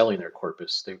people selling their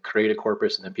corpus. They create a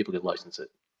corpus and then people can license it,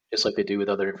 just like they do with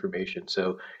other information.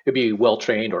 So it'd be well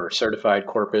trained or certified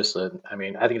corpus, and I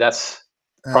mean I think that's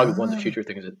probably one of the future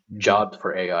things, jobs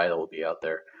for AI that will be out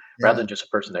there, rather than just a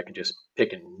person that can just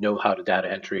pick and know how to data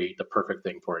entry the perfect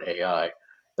thing for an AI.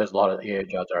 There's a lot of AI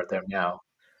jobs out there now.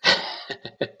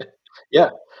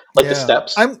 The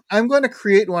steps. I'm going to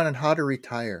create one on how to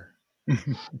retire.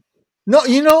 No,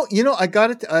 I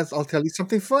got it. I'll tell you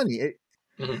something funny.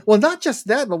 Mm-hmm. Well, not just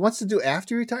that, but wants to do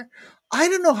after you retire. I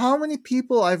don't know how many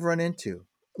people I've run into,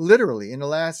 literally, in the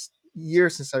last year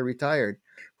since I retired,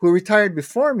 who retired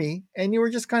before me, and you were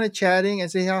just kind of chatting and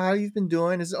say, how you've been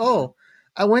doing? Is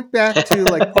I went back to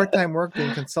like part-time work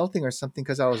doing consulting or something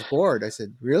because I was bored. I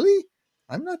said, really?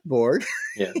 I'm not bored.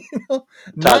 Yeah. Todd's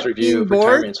not review of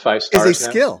retirement is 5 stars is a now.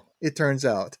 skill, it turns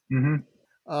out.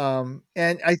 Mm-hmm.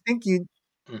 And I think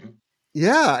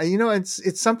yeah,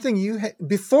 it's something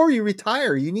before you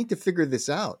retire, you need to figure this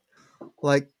out.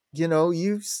 Like,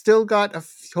 you've still got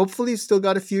hopefully you've still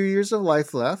got a few years of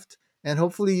life left, and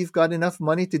hopefully you've got enough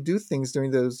money to do things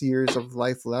during those years of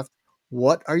life left.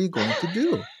 What are you going to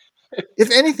do?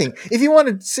 If anything, if you want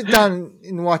to sit down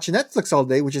and watch Netflix all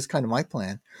day, which is kind of my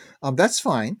plan, that's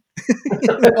fine.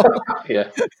 Yeah,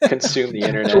 consume the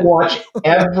internet. To watch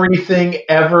everything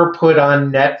ever put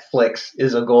on Netflix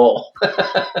is a goal.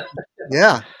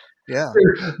 Yeah.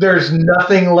 There's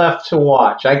nothing left to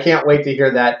watch. I can't wait to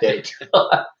hear that date.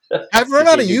 I've run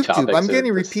out of YouTube. I'm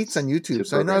getting repeats on YouTube,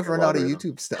 so I know I've run out of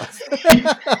YouTube stuff.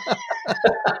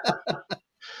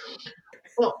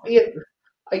 Well,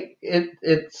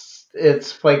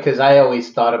 it's funny because I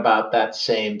always thought about that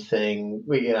same thing.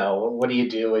 What do you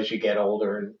do as you get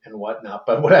older and whatnot?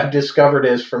 But what I've discovered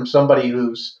is from somebody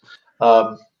who's,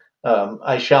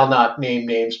 I shall not name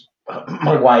names,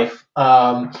 my wife,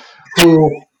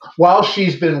 who, while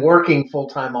she's been working full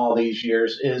time all these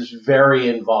years, is very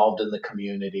involved in the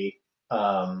community.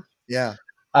 Yeah.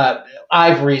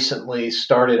 I've recently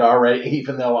started already,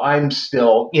 even though I'm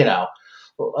still,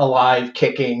 alive,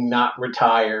 kicking, not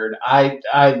retired.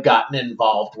 I've gotten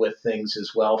involved with things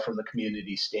as well from the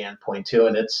community standpoint too,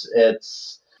 and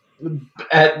it's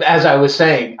as I was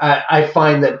saying, I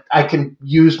find that I can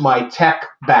use my tech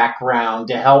background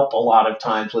to help a lot of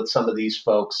times with some of these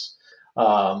folks. A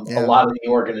lot of the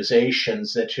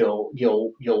organizations that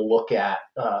you'll look at,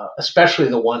 especially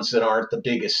the ones that aren't the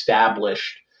big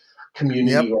established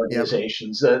community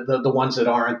organizations, the ones that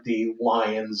aren't the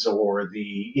Lions or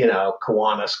the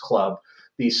Kiwanis Club.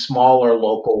 These smaller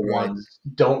local ones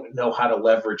don't know how to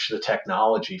leverage the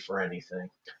technology for anything.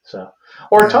 So,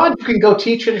 Todd, you can go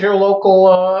teach at your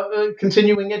local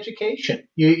continuing education.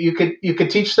 You could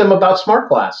teach them about smart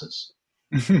glasses.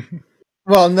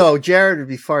 Well, no, Jared would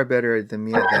be far better than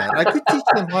me at that. I could teach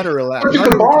them how to relax. You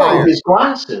could borrow his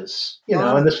glasses,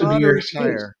 and this would be your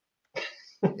excuse.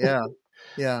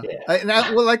 Yeah.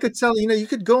 I could tell you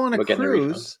could go on a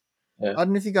cruise. I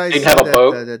don't know if you guys saw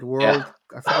that world.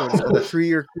 I forgot what it's called. The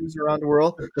 3-year cruise around the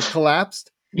world that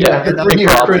collapsed. Yeah, the 3-year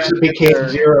cruise that became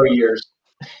 0 years.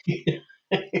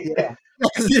 Yeah,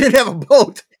 because you didn't have a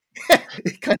boat.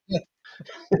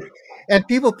 And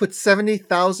people put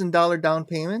 $70,000 down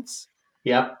payments.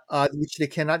 Yep. Which they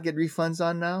cannot get refunds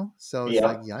on now. So it's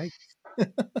like, yikes.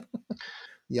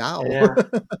 Yow. Yeah.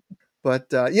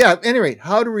 But at any rate,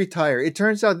 how to retire. It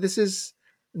turns out this is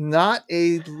not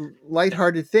a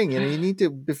lighthearted thing. You need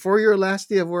to, before your last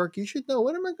day of work, you should know,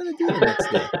 what am I going to do the next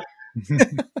day?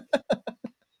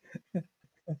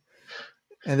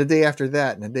 And the day after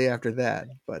that, and the day after that.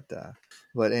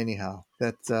 But anyhow,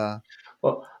 that's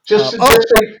well,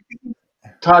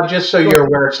 Todd, just so you're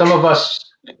aware, some of us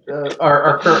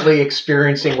are currently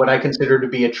experiencing what I consider to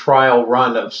be a trial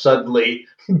run of suddenly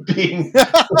being.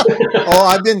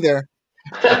 I've been there.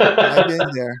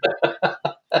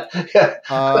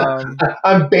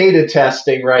 I'm beta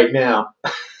testing right now.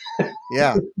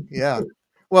 Yeah.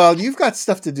 Well, you've got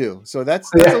stuff to do, so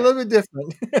that's a little bit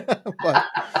different.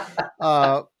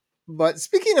 But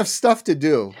speaking of stuff to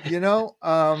do,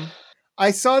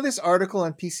 I saw this article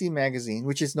on PC Magazine,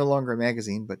 which is no longer a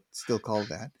magazine, but still called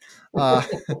that.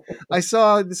 I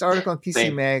saw this article on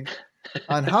PC Mag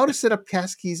on how to set up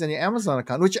Passkeys on your Amazon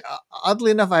account, which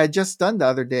oddly enough, I had just done the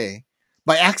other day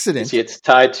by accident. See, it's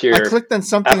tied to your I clicked on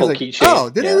something. Apple like,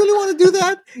 keychain. Did I really want to do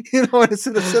that? I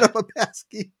should have set up a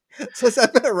passkey. So I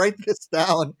better write this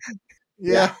down.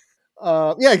 Yeah,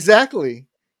 exactly.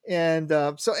 And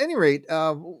so, at any rate,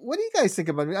 what do you guys think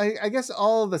about it? I guess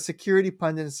all the security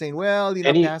pundits saying, well,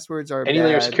 passwords are any bad.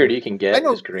 layer of security you can get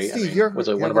is great. Steve,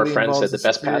 one of our friends said the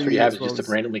best password you have is just to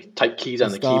randomly type keys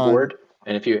on the keyboard,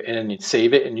 and if you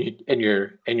save it and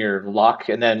your lock,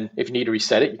 and then if you need to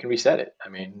reset it, you can reset it. I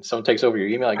mean, someone takes over your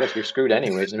email, I guess you're screwed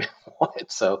anyways. I mean,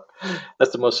 what? So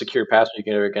that's the most secure password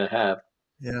you're ever going to have.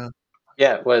 Yeah.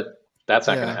 Yeah. Well, that's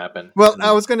not going to happen. Well,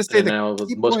 I was going to say now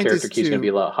the most character keys are going to be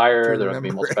a lot higher. There are going to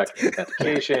be multi-factor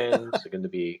authentications. There's going to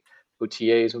be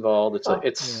OTAs involved.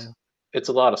 It's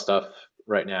a lot of stuff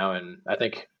right now, and I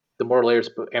think the more layers,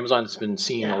 Amazon's been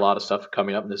seeing a lot of stuff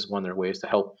coming up, and this is one of their ways to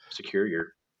help secure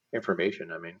your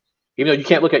information. I mean, even though you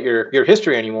can't look at your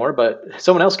history anymore, but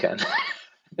someone else can.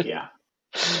 Yeah.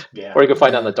 Yeah. Or you can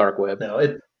find it on the dark web. No,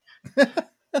 it.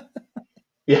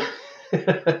 Yeah.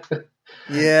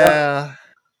 Yeah.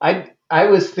 I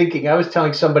was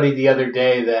telling somebody the other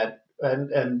day that,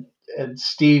 and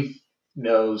Steve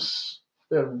knows,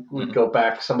 we go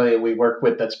back, somebody we work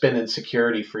with that's been in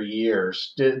security for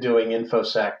years, doing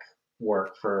InfoSec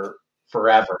work for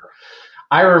forever.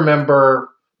 I remember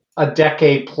a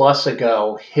decade plus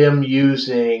ago him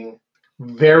using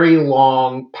very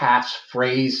long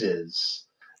passphrases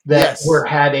that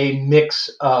had a mix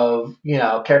of,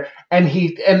 and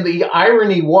the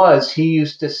irony was, he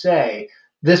used to say,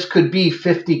 this could be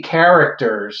 50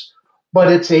 characters,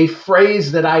 but it's a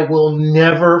phrase that I will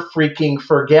never freaking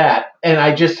forget, and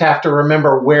I just have to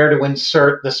remember where to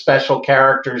insert the special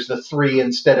characters, the 3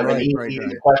 instead of an E,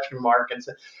 the question mark,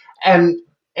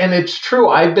 and it's true.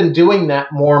 I've been doing that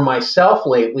more myself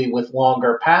lately with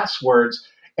longer passwords,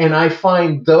 and I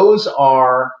find those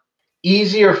are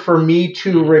easier for me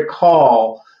to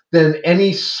recall than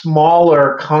any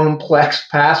smaller, complex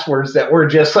passwords that were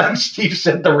just, like Steve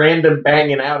said, the random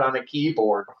banging out on a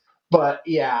keyboard. But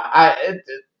yeah,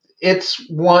 it's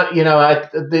one,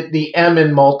 the M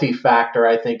in multi-factor,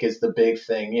 I think, is the big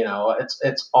thing.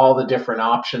 It's all the different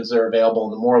options that are available,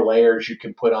 and the more layers you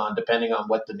can put on, depending on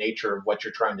what the nature of what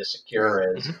you're trying to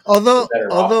secure is. Although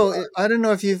I don't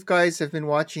know if you guys have been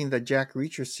watching the Jack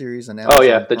Reacher series on Amazon. Oh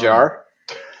yeah, the jar.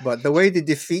 But the way they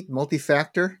defeat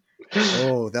multi-factor,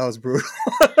 that was brutal.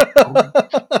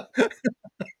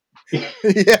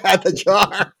 Yeah, the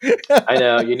jar. I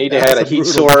know, you need to have a heat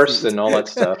source and all that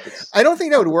stuff. I don't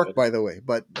think that would work, by the way.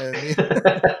 But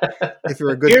if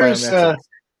you're a good biometric,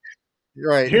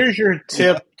 right. Here's your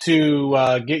tip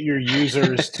to get your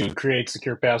users to create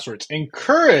secure passwords.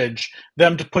 Encourage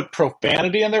them to put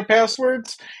profanity in their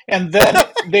passwords, and then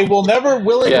they will never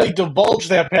willingly divulge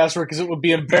that password because it would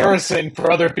be embarrassing for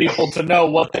other people to know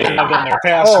what they have in their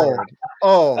password.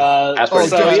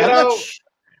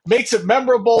 Makes it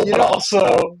memorable, but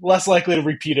also less likely to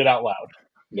repeat it out loud.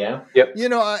 Yeah. Yep.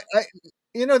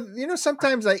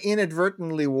 Sometimes I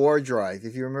inadvertently war drive.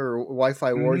 If you remember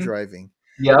Wi-Fi war driving.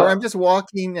 Yeah. Or I'm just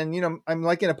walking and, I'm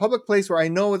like in a public place where I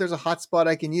know there's a hotspot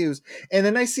I can use. And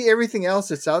then I see everything else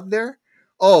that's out there.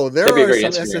 Oh, there are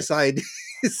some SSIDs.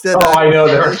 I know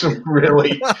there are some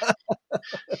really.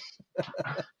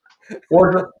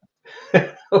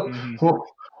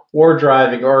 War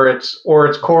driving, or its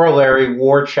corollary,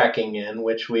 war checking in,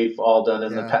 which we've all done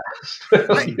in the past.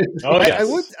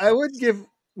 I would give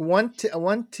one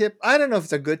tip. I don't know if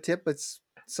it's a good tip, but it's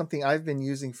something I've been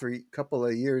using for a couple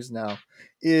of years now.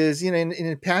 Is in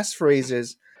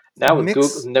passphrases. Now with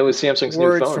Google, with Samsung's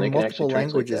new phone, from they can multiple actually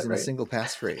languages that, in right? a single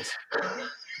passphrase.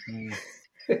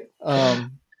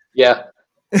 Yeah.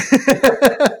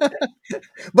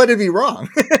 But it'd be wrong.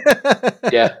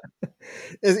 Yeah.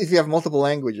 If you have multiple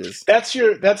languages. That's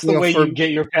the way you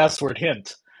get your password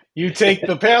hint. You take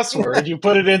the password, you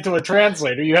put it into a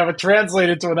translator, you have it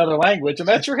translated to another language, and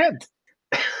that's your hint.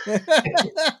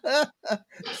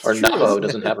 Or Navajo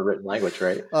doesn't have a written language,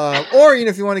 right? Or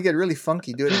if you want to get really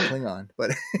funky, do it in Klingon.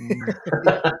 But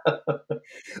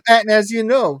and as you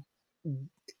know,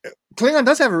 Klingon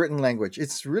does have a written language.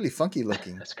 It's really funky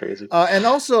looking. That's crazy. And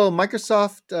also,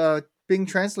 Microsoft Bing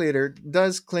Translator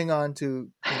does Klingon to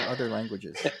other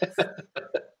languages.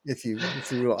 If you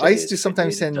will. I used to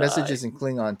sometimes send messages in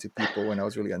Klingon to people when I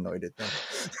was really annoyed at them.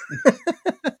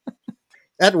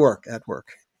 At work.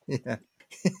 Yeah.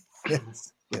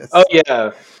 Yes. Oh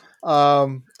yeah.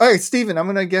 All right, Stephen, I'm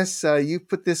gonna guess you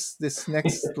put this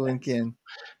next link in.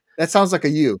 That sounds like a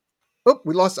you. Oh,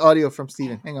 we lost audio from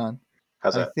Stephen. Hang on.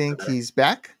 How's that? I think he's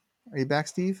back. Are you back,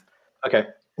 Steve? Okay.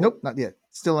 Nope, not yet.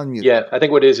 Still on mute. Yeah, I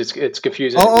think what it is, it's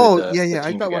confusing. Yeah.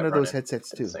 I got one of those headsets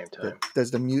too. At the same time.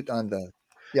 Does the mute on the?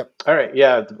 Yep. All right.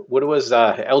 Yeah. What it was,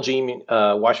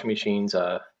 LG washing machines.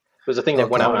 It was a thing that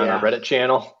went out on our Reddit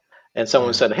channel, and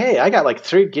someone said, "Hey, I got like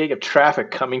 3 gig of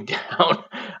traffic coming down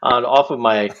off of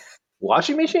my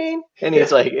washing machine," and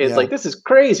he's like, this is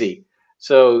crazy.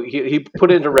 So he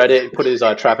put it into Reddit, put his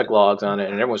traffic logs on it,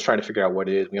 and everyone's trying to figure out what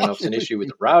it is. We don't know if it's an issue with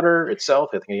the router itself.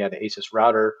 I think he had an Asus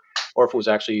router, or if it was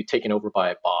actually taken over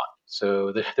by a bot.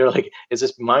 So they're like, is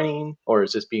this mining, or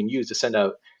is this being used to send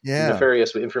out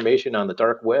nefarious information on the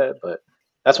dark web? But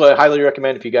that's what I highly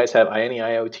recommend. If you guys have any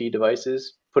IoT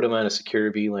devices, put them on a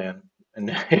secure VLAN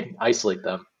and isolate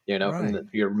them, from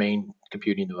your main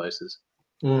computing devices.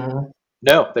 Mm-hmm.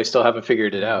 No, they still haven't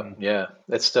figured it out. Yeah,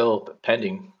 it's still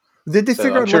pending. Did they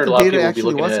figure out what the data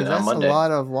actually was? That's Monday. A lot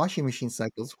of washing machine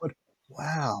cycles.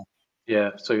 Wow.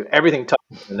 Yeah, so everything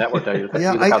touches the network.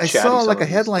 I saw like a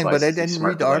headline, but I didn't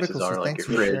read the article, so thanks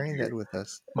for sharing that with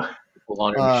us.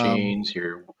 Laundry machines,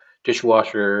 your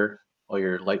dishwasher, all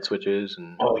your light switches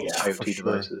and IoT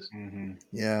devices. Mm-hmm.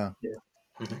 Yeah.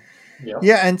 Mm-hmm. Yep.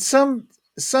 Yeah, and some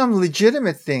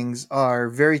legitimate things are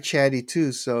very chatty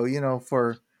too. So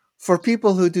for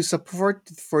people who do support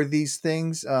for these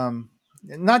things,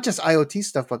 not just IoT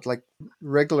stuff, but like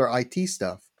regular IT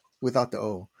stuff without the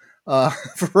O.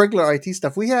 For regular IT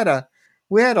stuff, we had a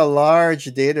large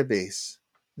database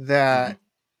that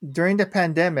during the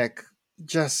pandemic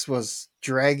just was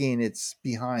dragging its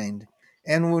behind.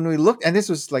 And when we looked, and this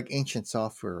was like ancient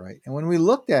software, right? And when we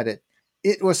looked at it,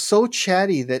 it was so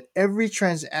chatty that every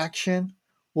transaction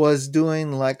was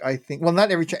doing like, I think, well,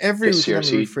 not every, every,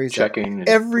 CRC checking,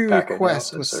 every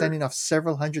request was sending off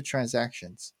several hundred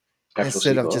transactions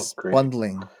instead of just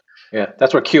bundling. Yeah,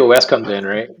 that's where QoS comes in,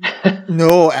 right?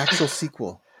 No, actual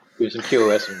SQL. Using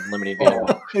QoS and limiting.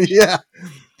 Yeah,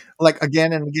 like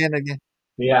again and again and again.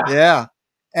 Yeah.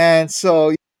 And so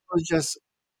it was just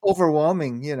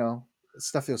overwhelming,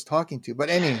 stuff he was talking to. But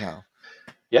anyhow,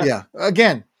 yeah.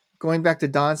 Again, going back to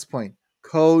Don's point,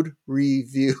 code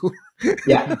review.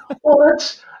 Yeah. Well,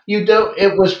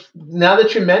 it was, now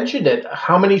that you mentioned it,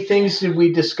 how many things did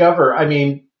we discover? I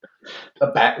mean,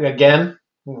 back again,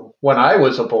 when I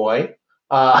was a boy,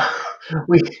 when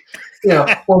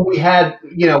we had,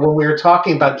 when we were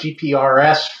talking about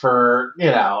GPRS for,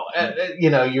 your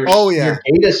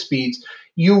data speeds,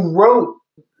 you wrote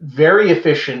very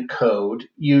efficient code.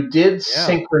 You did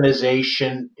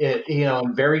synchronization,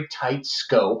 in very tight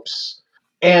scopes,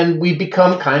 and we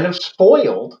become kind of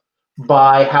spoiled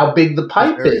by how big the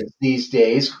pipe is these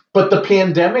days. But the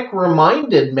pandemic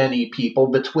reminded many people,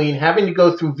 between having to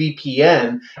go through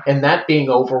VPN and that being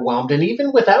overwhelmed, and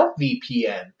even without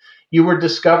VPN, you were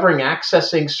discovering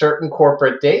accessing certain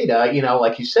corporate data,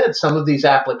 like you said, some of these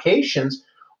applications,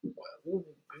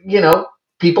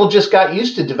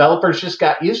 developers just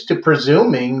got used to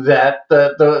presuming that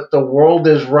the world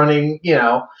is running,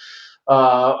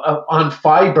 on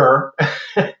fiber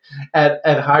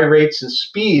at high rates of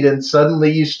speed, and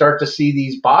suddenly you start to see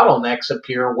these bottlenecks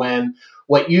appear when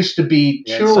what used to be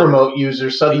two remote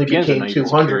users suddenly became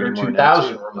 200 or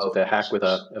 2,000 remote. The hack with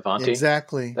Avanti,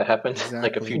 exactly, that happened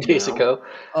like a few days ago.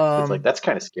 It's like, that's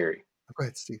kind of scary. Go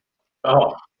ahead, Steve.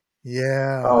 Oh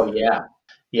yeah.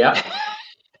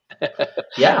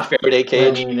 Yeah, Faraday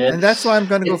cage. And that's why I'm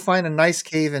going to go find a nice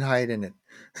cave and hide in it.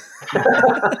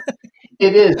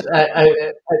 It is.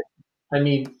 I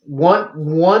mean,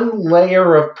 one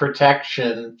layer of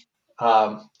protection,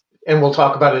 and we'll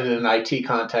talk about it in an IT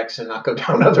context and not go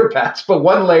down other paths, but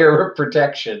one layer of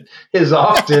protection is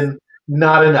often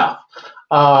not enough.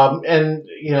 Whether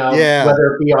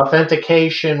it be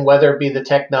authentication, whether it be the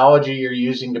technology you're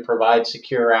using to provide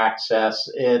secure access,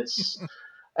 it's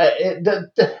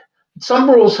some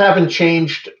rules haven't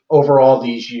changed over all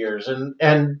these years.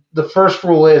 And the first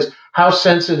rule is, how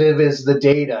sensitive is the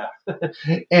data?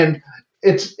 And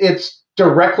it's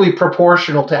directly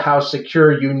proportional to how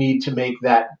secure you need to make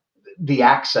the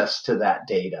access to that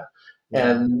data. Yeah.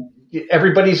 And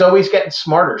everybody's always getting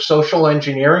smarter. Social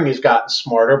engineering has gotten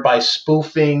smarter by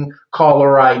spoofing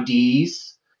caller IDs.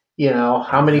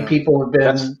 How many people have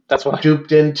been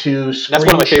duped into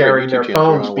screen sharing their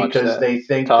phones because they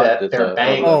think that they're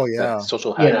banking. That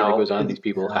social hacking that goes on. These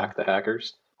people hack the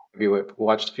hackers. Have you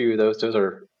watched a few of those? Those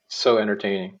are so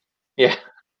entertaining. Yeah.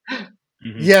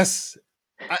 Mm-hmm. Yes.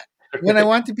 When I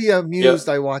want to be amused,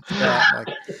 I watch that. Like,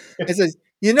 it says,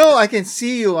 I can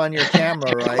see you on your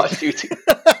camera, right? Watch YouTube.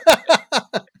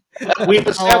 We've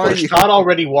established Todd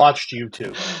already watched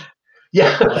YouTube.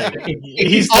 Yeah,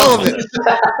 he's all of it.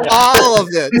 All of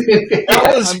it.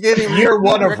 That was year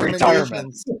one of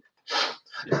retirement.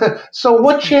 So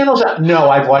what channels? No,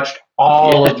 I've watched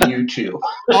all of YouTube.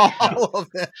 All of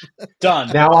it. Done.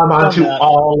 Now I'm on to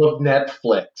all of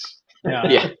Netflix.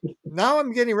 Yeah. Now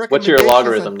I'm getting recommendations. What's your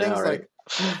logarithm now, right?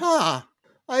 Like,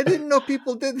 I didn't know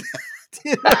people did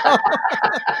that.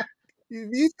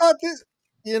 You thought this.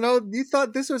 You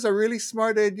thought this was a really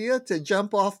smart idea to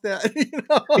jump off that.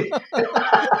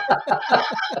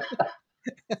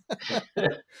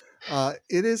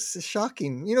 It is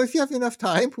shocking. If you have enough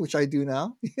time, which I do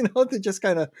now, to just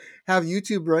kind of have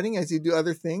YouTube running as you do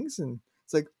other things, and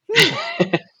it's like,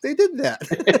 they did that.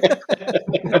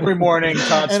 Every morning,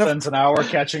 Todd spends an hour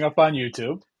catching up on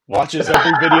YouTube. Watches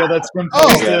every video that's been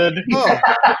posted.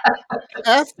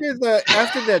 After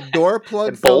that door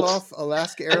plug fell off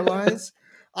Alaska Airlines,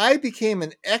 I became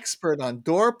an expert on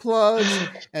door plugs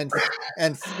and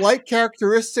flight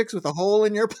characteristics with a hole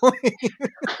in your plane.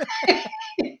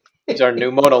 He's our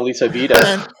new Mona Lisa Vita.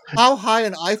 And how high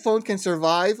an iPhone can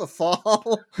survive a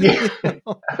fall. Yeah. I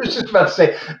was just about to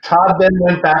say, Todd then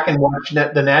went back and watched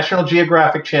the National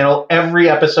Geographic Channel every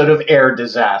episode of air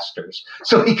disasters,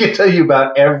 so he could tell you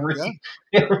about every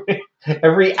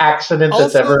accident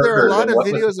that's ever occurred. Also, there are a lot of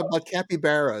videos about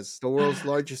capybaras, the world's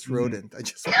largest rodent. I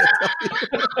just want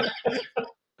to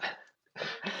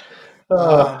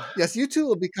tell you. Yes, you too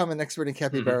will become an expert in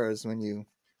capybaras when you.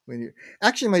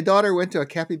 Actually, my daughter went to a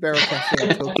capybara cafe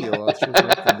in Tokyo while she was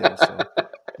working there. So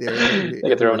they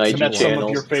get their own IG channels. Some of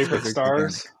your favorite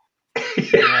stars.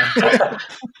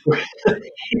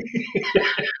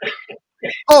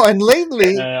 Oh, and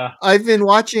lately I've been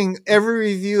watching every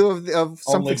review of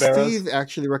something Steve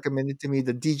actually recommended to me,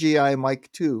 the DJI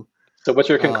Mic 2. So what's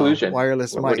your conclusion?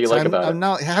 Wireless mic. What do you like about it? I'm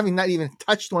now, having not even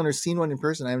touched one or seen one in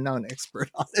person, I'm now an expert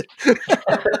on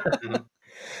it.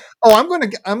 Oh, I'm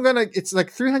gonna. It's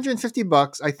like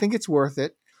 $350. I think it's worth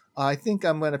it. I think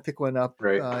I'm gonna pick one up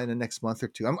in the next month or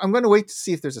two. I'm gonna wait to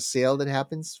see if there's a sale that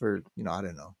happens for I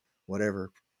don't know, whatever,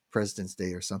 President's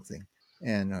Day or something,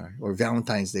 and or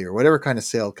Valentine's Day or whatever kind of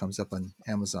sale comes up on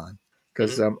Amazon.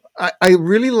 Because I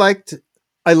really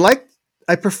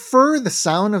I prefer the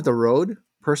sound of the Rode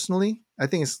personally. I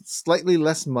think it's slightly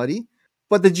less muddy.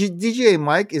 But the DJI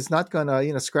mic is not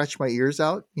gonna, scratch my ears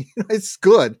out. It's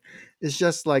good. It's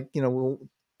just like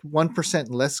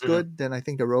 1% less good than I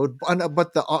think the Rode.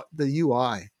 But the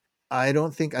UI, I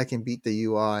don't think I can beat the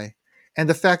UI, and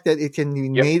the fact that it can be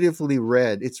natively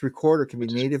read. Its recorder can be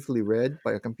natively read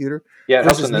by a computer. Yeah,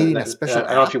 versus needing a special.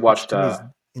 I don't know if you watched Tony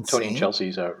and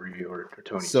Chelsea's review or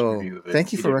Tony's review of it.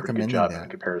 Thank you for recommending good job that. In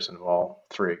comparison of all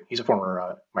three. He's a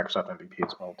former Microsoft MVP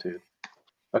as well too.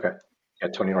 Okay, yeah,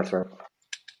 Tony Northrup.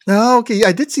 Oh, okay. Yeah,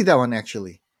 I did see that one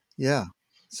actually. Yeah.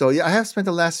 So I have spent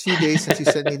the last few days since you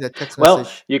sent me that text message.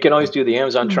 Well, you can always do the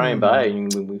Amazon try and buy,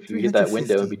 and if you hit that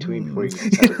window in between before you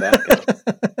send it back,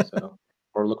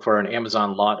 or look for an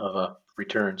Amazon lot of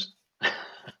returns.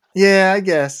 Yeah, I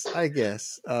guess.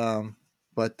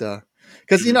 But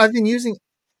because I've been using,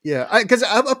 because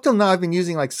up till now I've been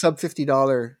using like sub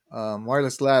 $50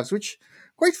 wireless labs, which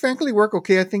quite frankly work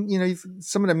okay. I think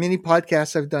some of the mini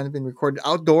podcasts I've done have been recorded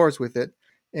outdoors with it.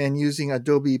 And using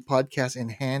Adobe Podcast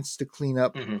Enhanced to clean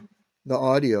up the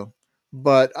audio.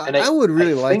 But I would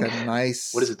really like a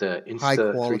nice, what is it, the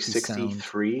Insta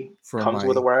 363 comes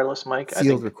with a wireless mic? I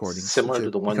think recording, similar to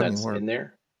the one that's in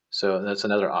there. So that's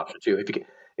another option too.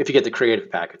 If you get the creative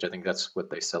package, I think that's what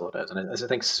they sell it as. And I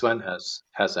think Sven has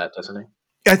that, doesn't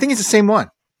he? I think it's the same one.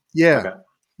 Yeah. Okay.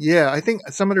 Yeah, I think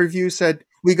some of the reviews said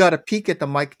we got a peek at the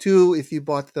mic too if you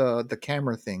bought the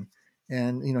camera thing.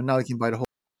 And now you can buy the whole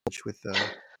with the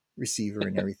receiver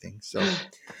and everything. So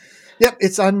yep,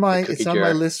 it's on my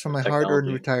list for my hard-earned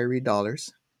retiree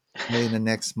dollars in the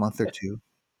next month or two,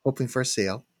 hoping for a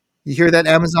sale. You hear that,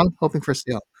 Amazon? Hoping for a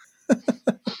sale.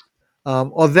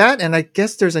 Or that, and I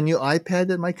guess there's a new iPad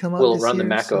that might come out. Will it run the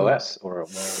Mac OS or will it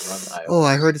run iOS? Oh,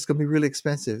 I heard it's going to be really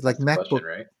expensive. Like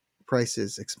MacBook price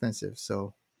is expensive.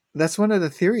 So that's one of the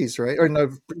theories, right? Or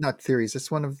no, not theories.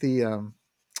 That's one of the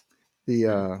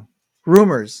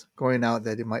rumors going out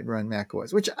that it might run Mac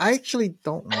OS, which I actually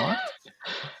don't want.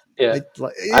 Yeah,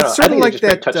 it's sort of like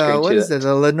that. What is it? A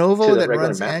Lenovo that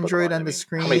runs Android on the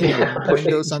screen and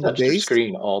Windows on the base.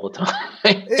 Screen all the time.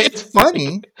 It's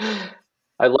funny.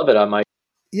 I love it on my.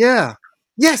 Yeah.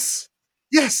 Yes.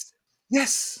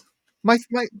 My.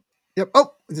 Yep.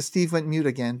 Oh, the Steve went mute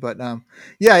again. But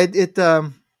yeah.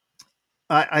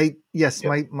 Yes.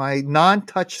 Yep. My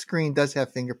non-touch screen does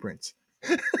have fingerprints.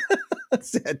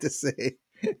 Sad to say,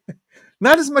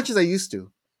 not as much as I used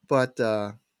to, but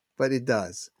it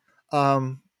does.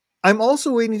 I'm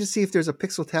also waiting to see if there's a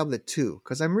Pixel tablet too,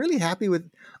 because I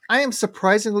am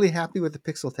surprisingly happy with the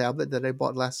Pixel tablet that I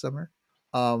bought last summer.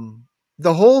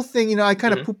 The whole thing, I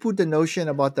kind of poo-pooed the notion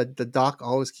about the dock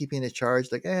always keeping it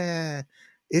charged. Like,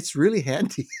 it's really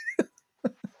handy.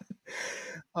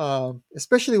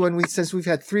 Especially since we've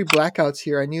had 3 blackouts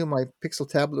here, I knew my Pixel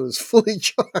tablet was fully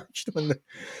charged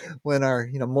when our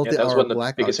multi-hour that was one of the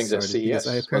blackouts biggest things at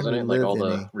CES, wasn't it? Like all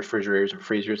the refrigerators and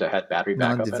freezers that had battery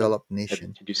backup. Non-developed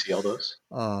nation. Did you see all those?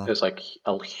 It was like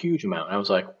a huge amount. I was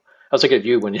looking at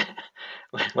you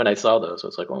when I saw those. I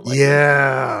was like, oh my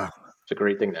God. It's a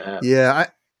great thing to have. Yeah.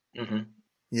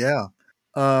 Yeah.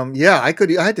 I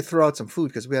had to throw out some food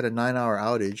because we had a 9-hour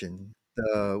outage and.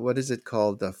 What is it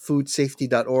called? The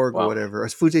foodsafety.org or whatever. Or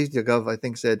foodsafety.gov, I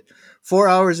think, said 4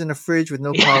 hours in the fridge with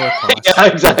no power costs. Yeah,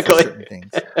 exactly. Certain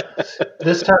things.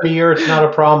 This time of year, it's not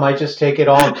a problem. I just take it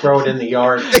all and throw it in the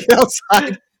yard. Take it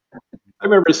outside. I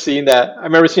remember seeing that.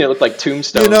 it look like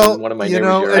tombstones in one of my neighbors'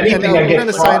 yards. Anything I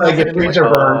get freezer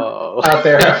burn out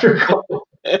there after.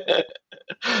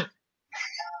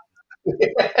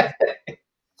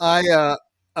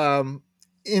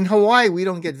 In Hawaii, we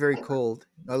don't get very cold.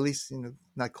 At least,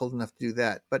 not cold enough to do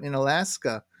that. But in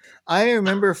Alaska, I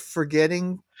remember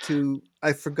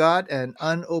I forgot an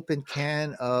unopened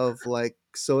can of like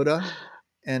soda,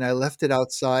 and I left it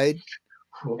outside.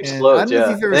 And I Explodes, don't know if yeah.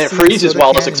 you've ever And it seen a freezes soda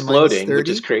while it's can in exploding, which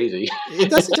is -30. crazy.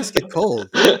 It doesn't just get cold;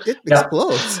 it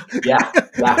explodes. Yeah,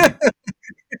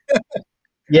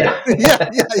 yeah, yeah,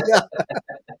 yeah.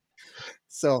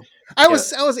 So I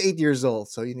was 8 years old,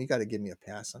 so you got to give me a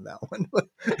pass on that one.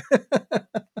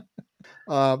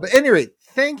 But at any rate,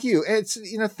 thank you.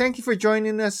 Thank you for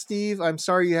joining us, Steve. I'm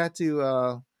sorry you had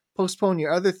to postpone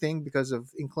your other thing because of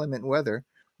inclement weather,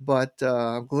 but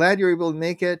I'm glad you're able to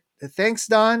make it. Thanks,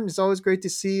 Don. It's always great to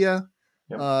see you.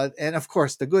 Yep. And of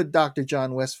course, the good Dr.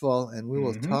 John Westfall, and we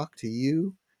will talk to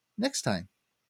you next time.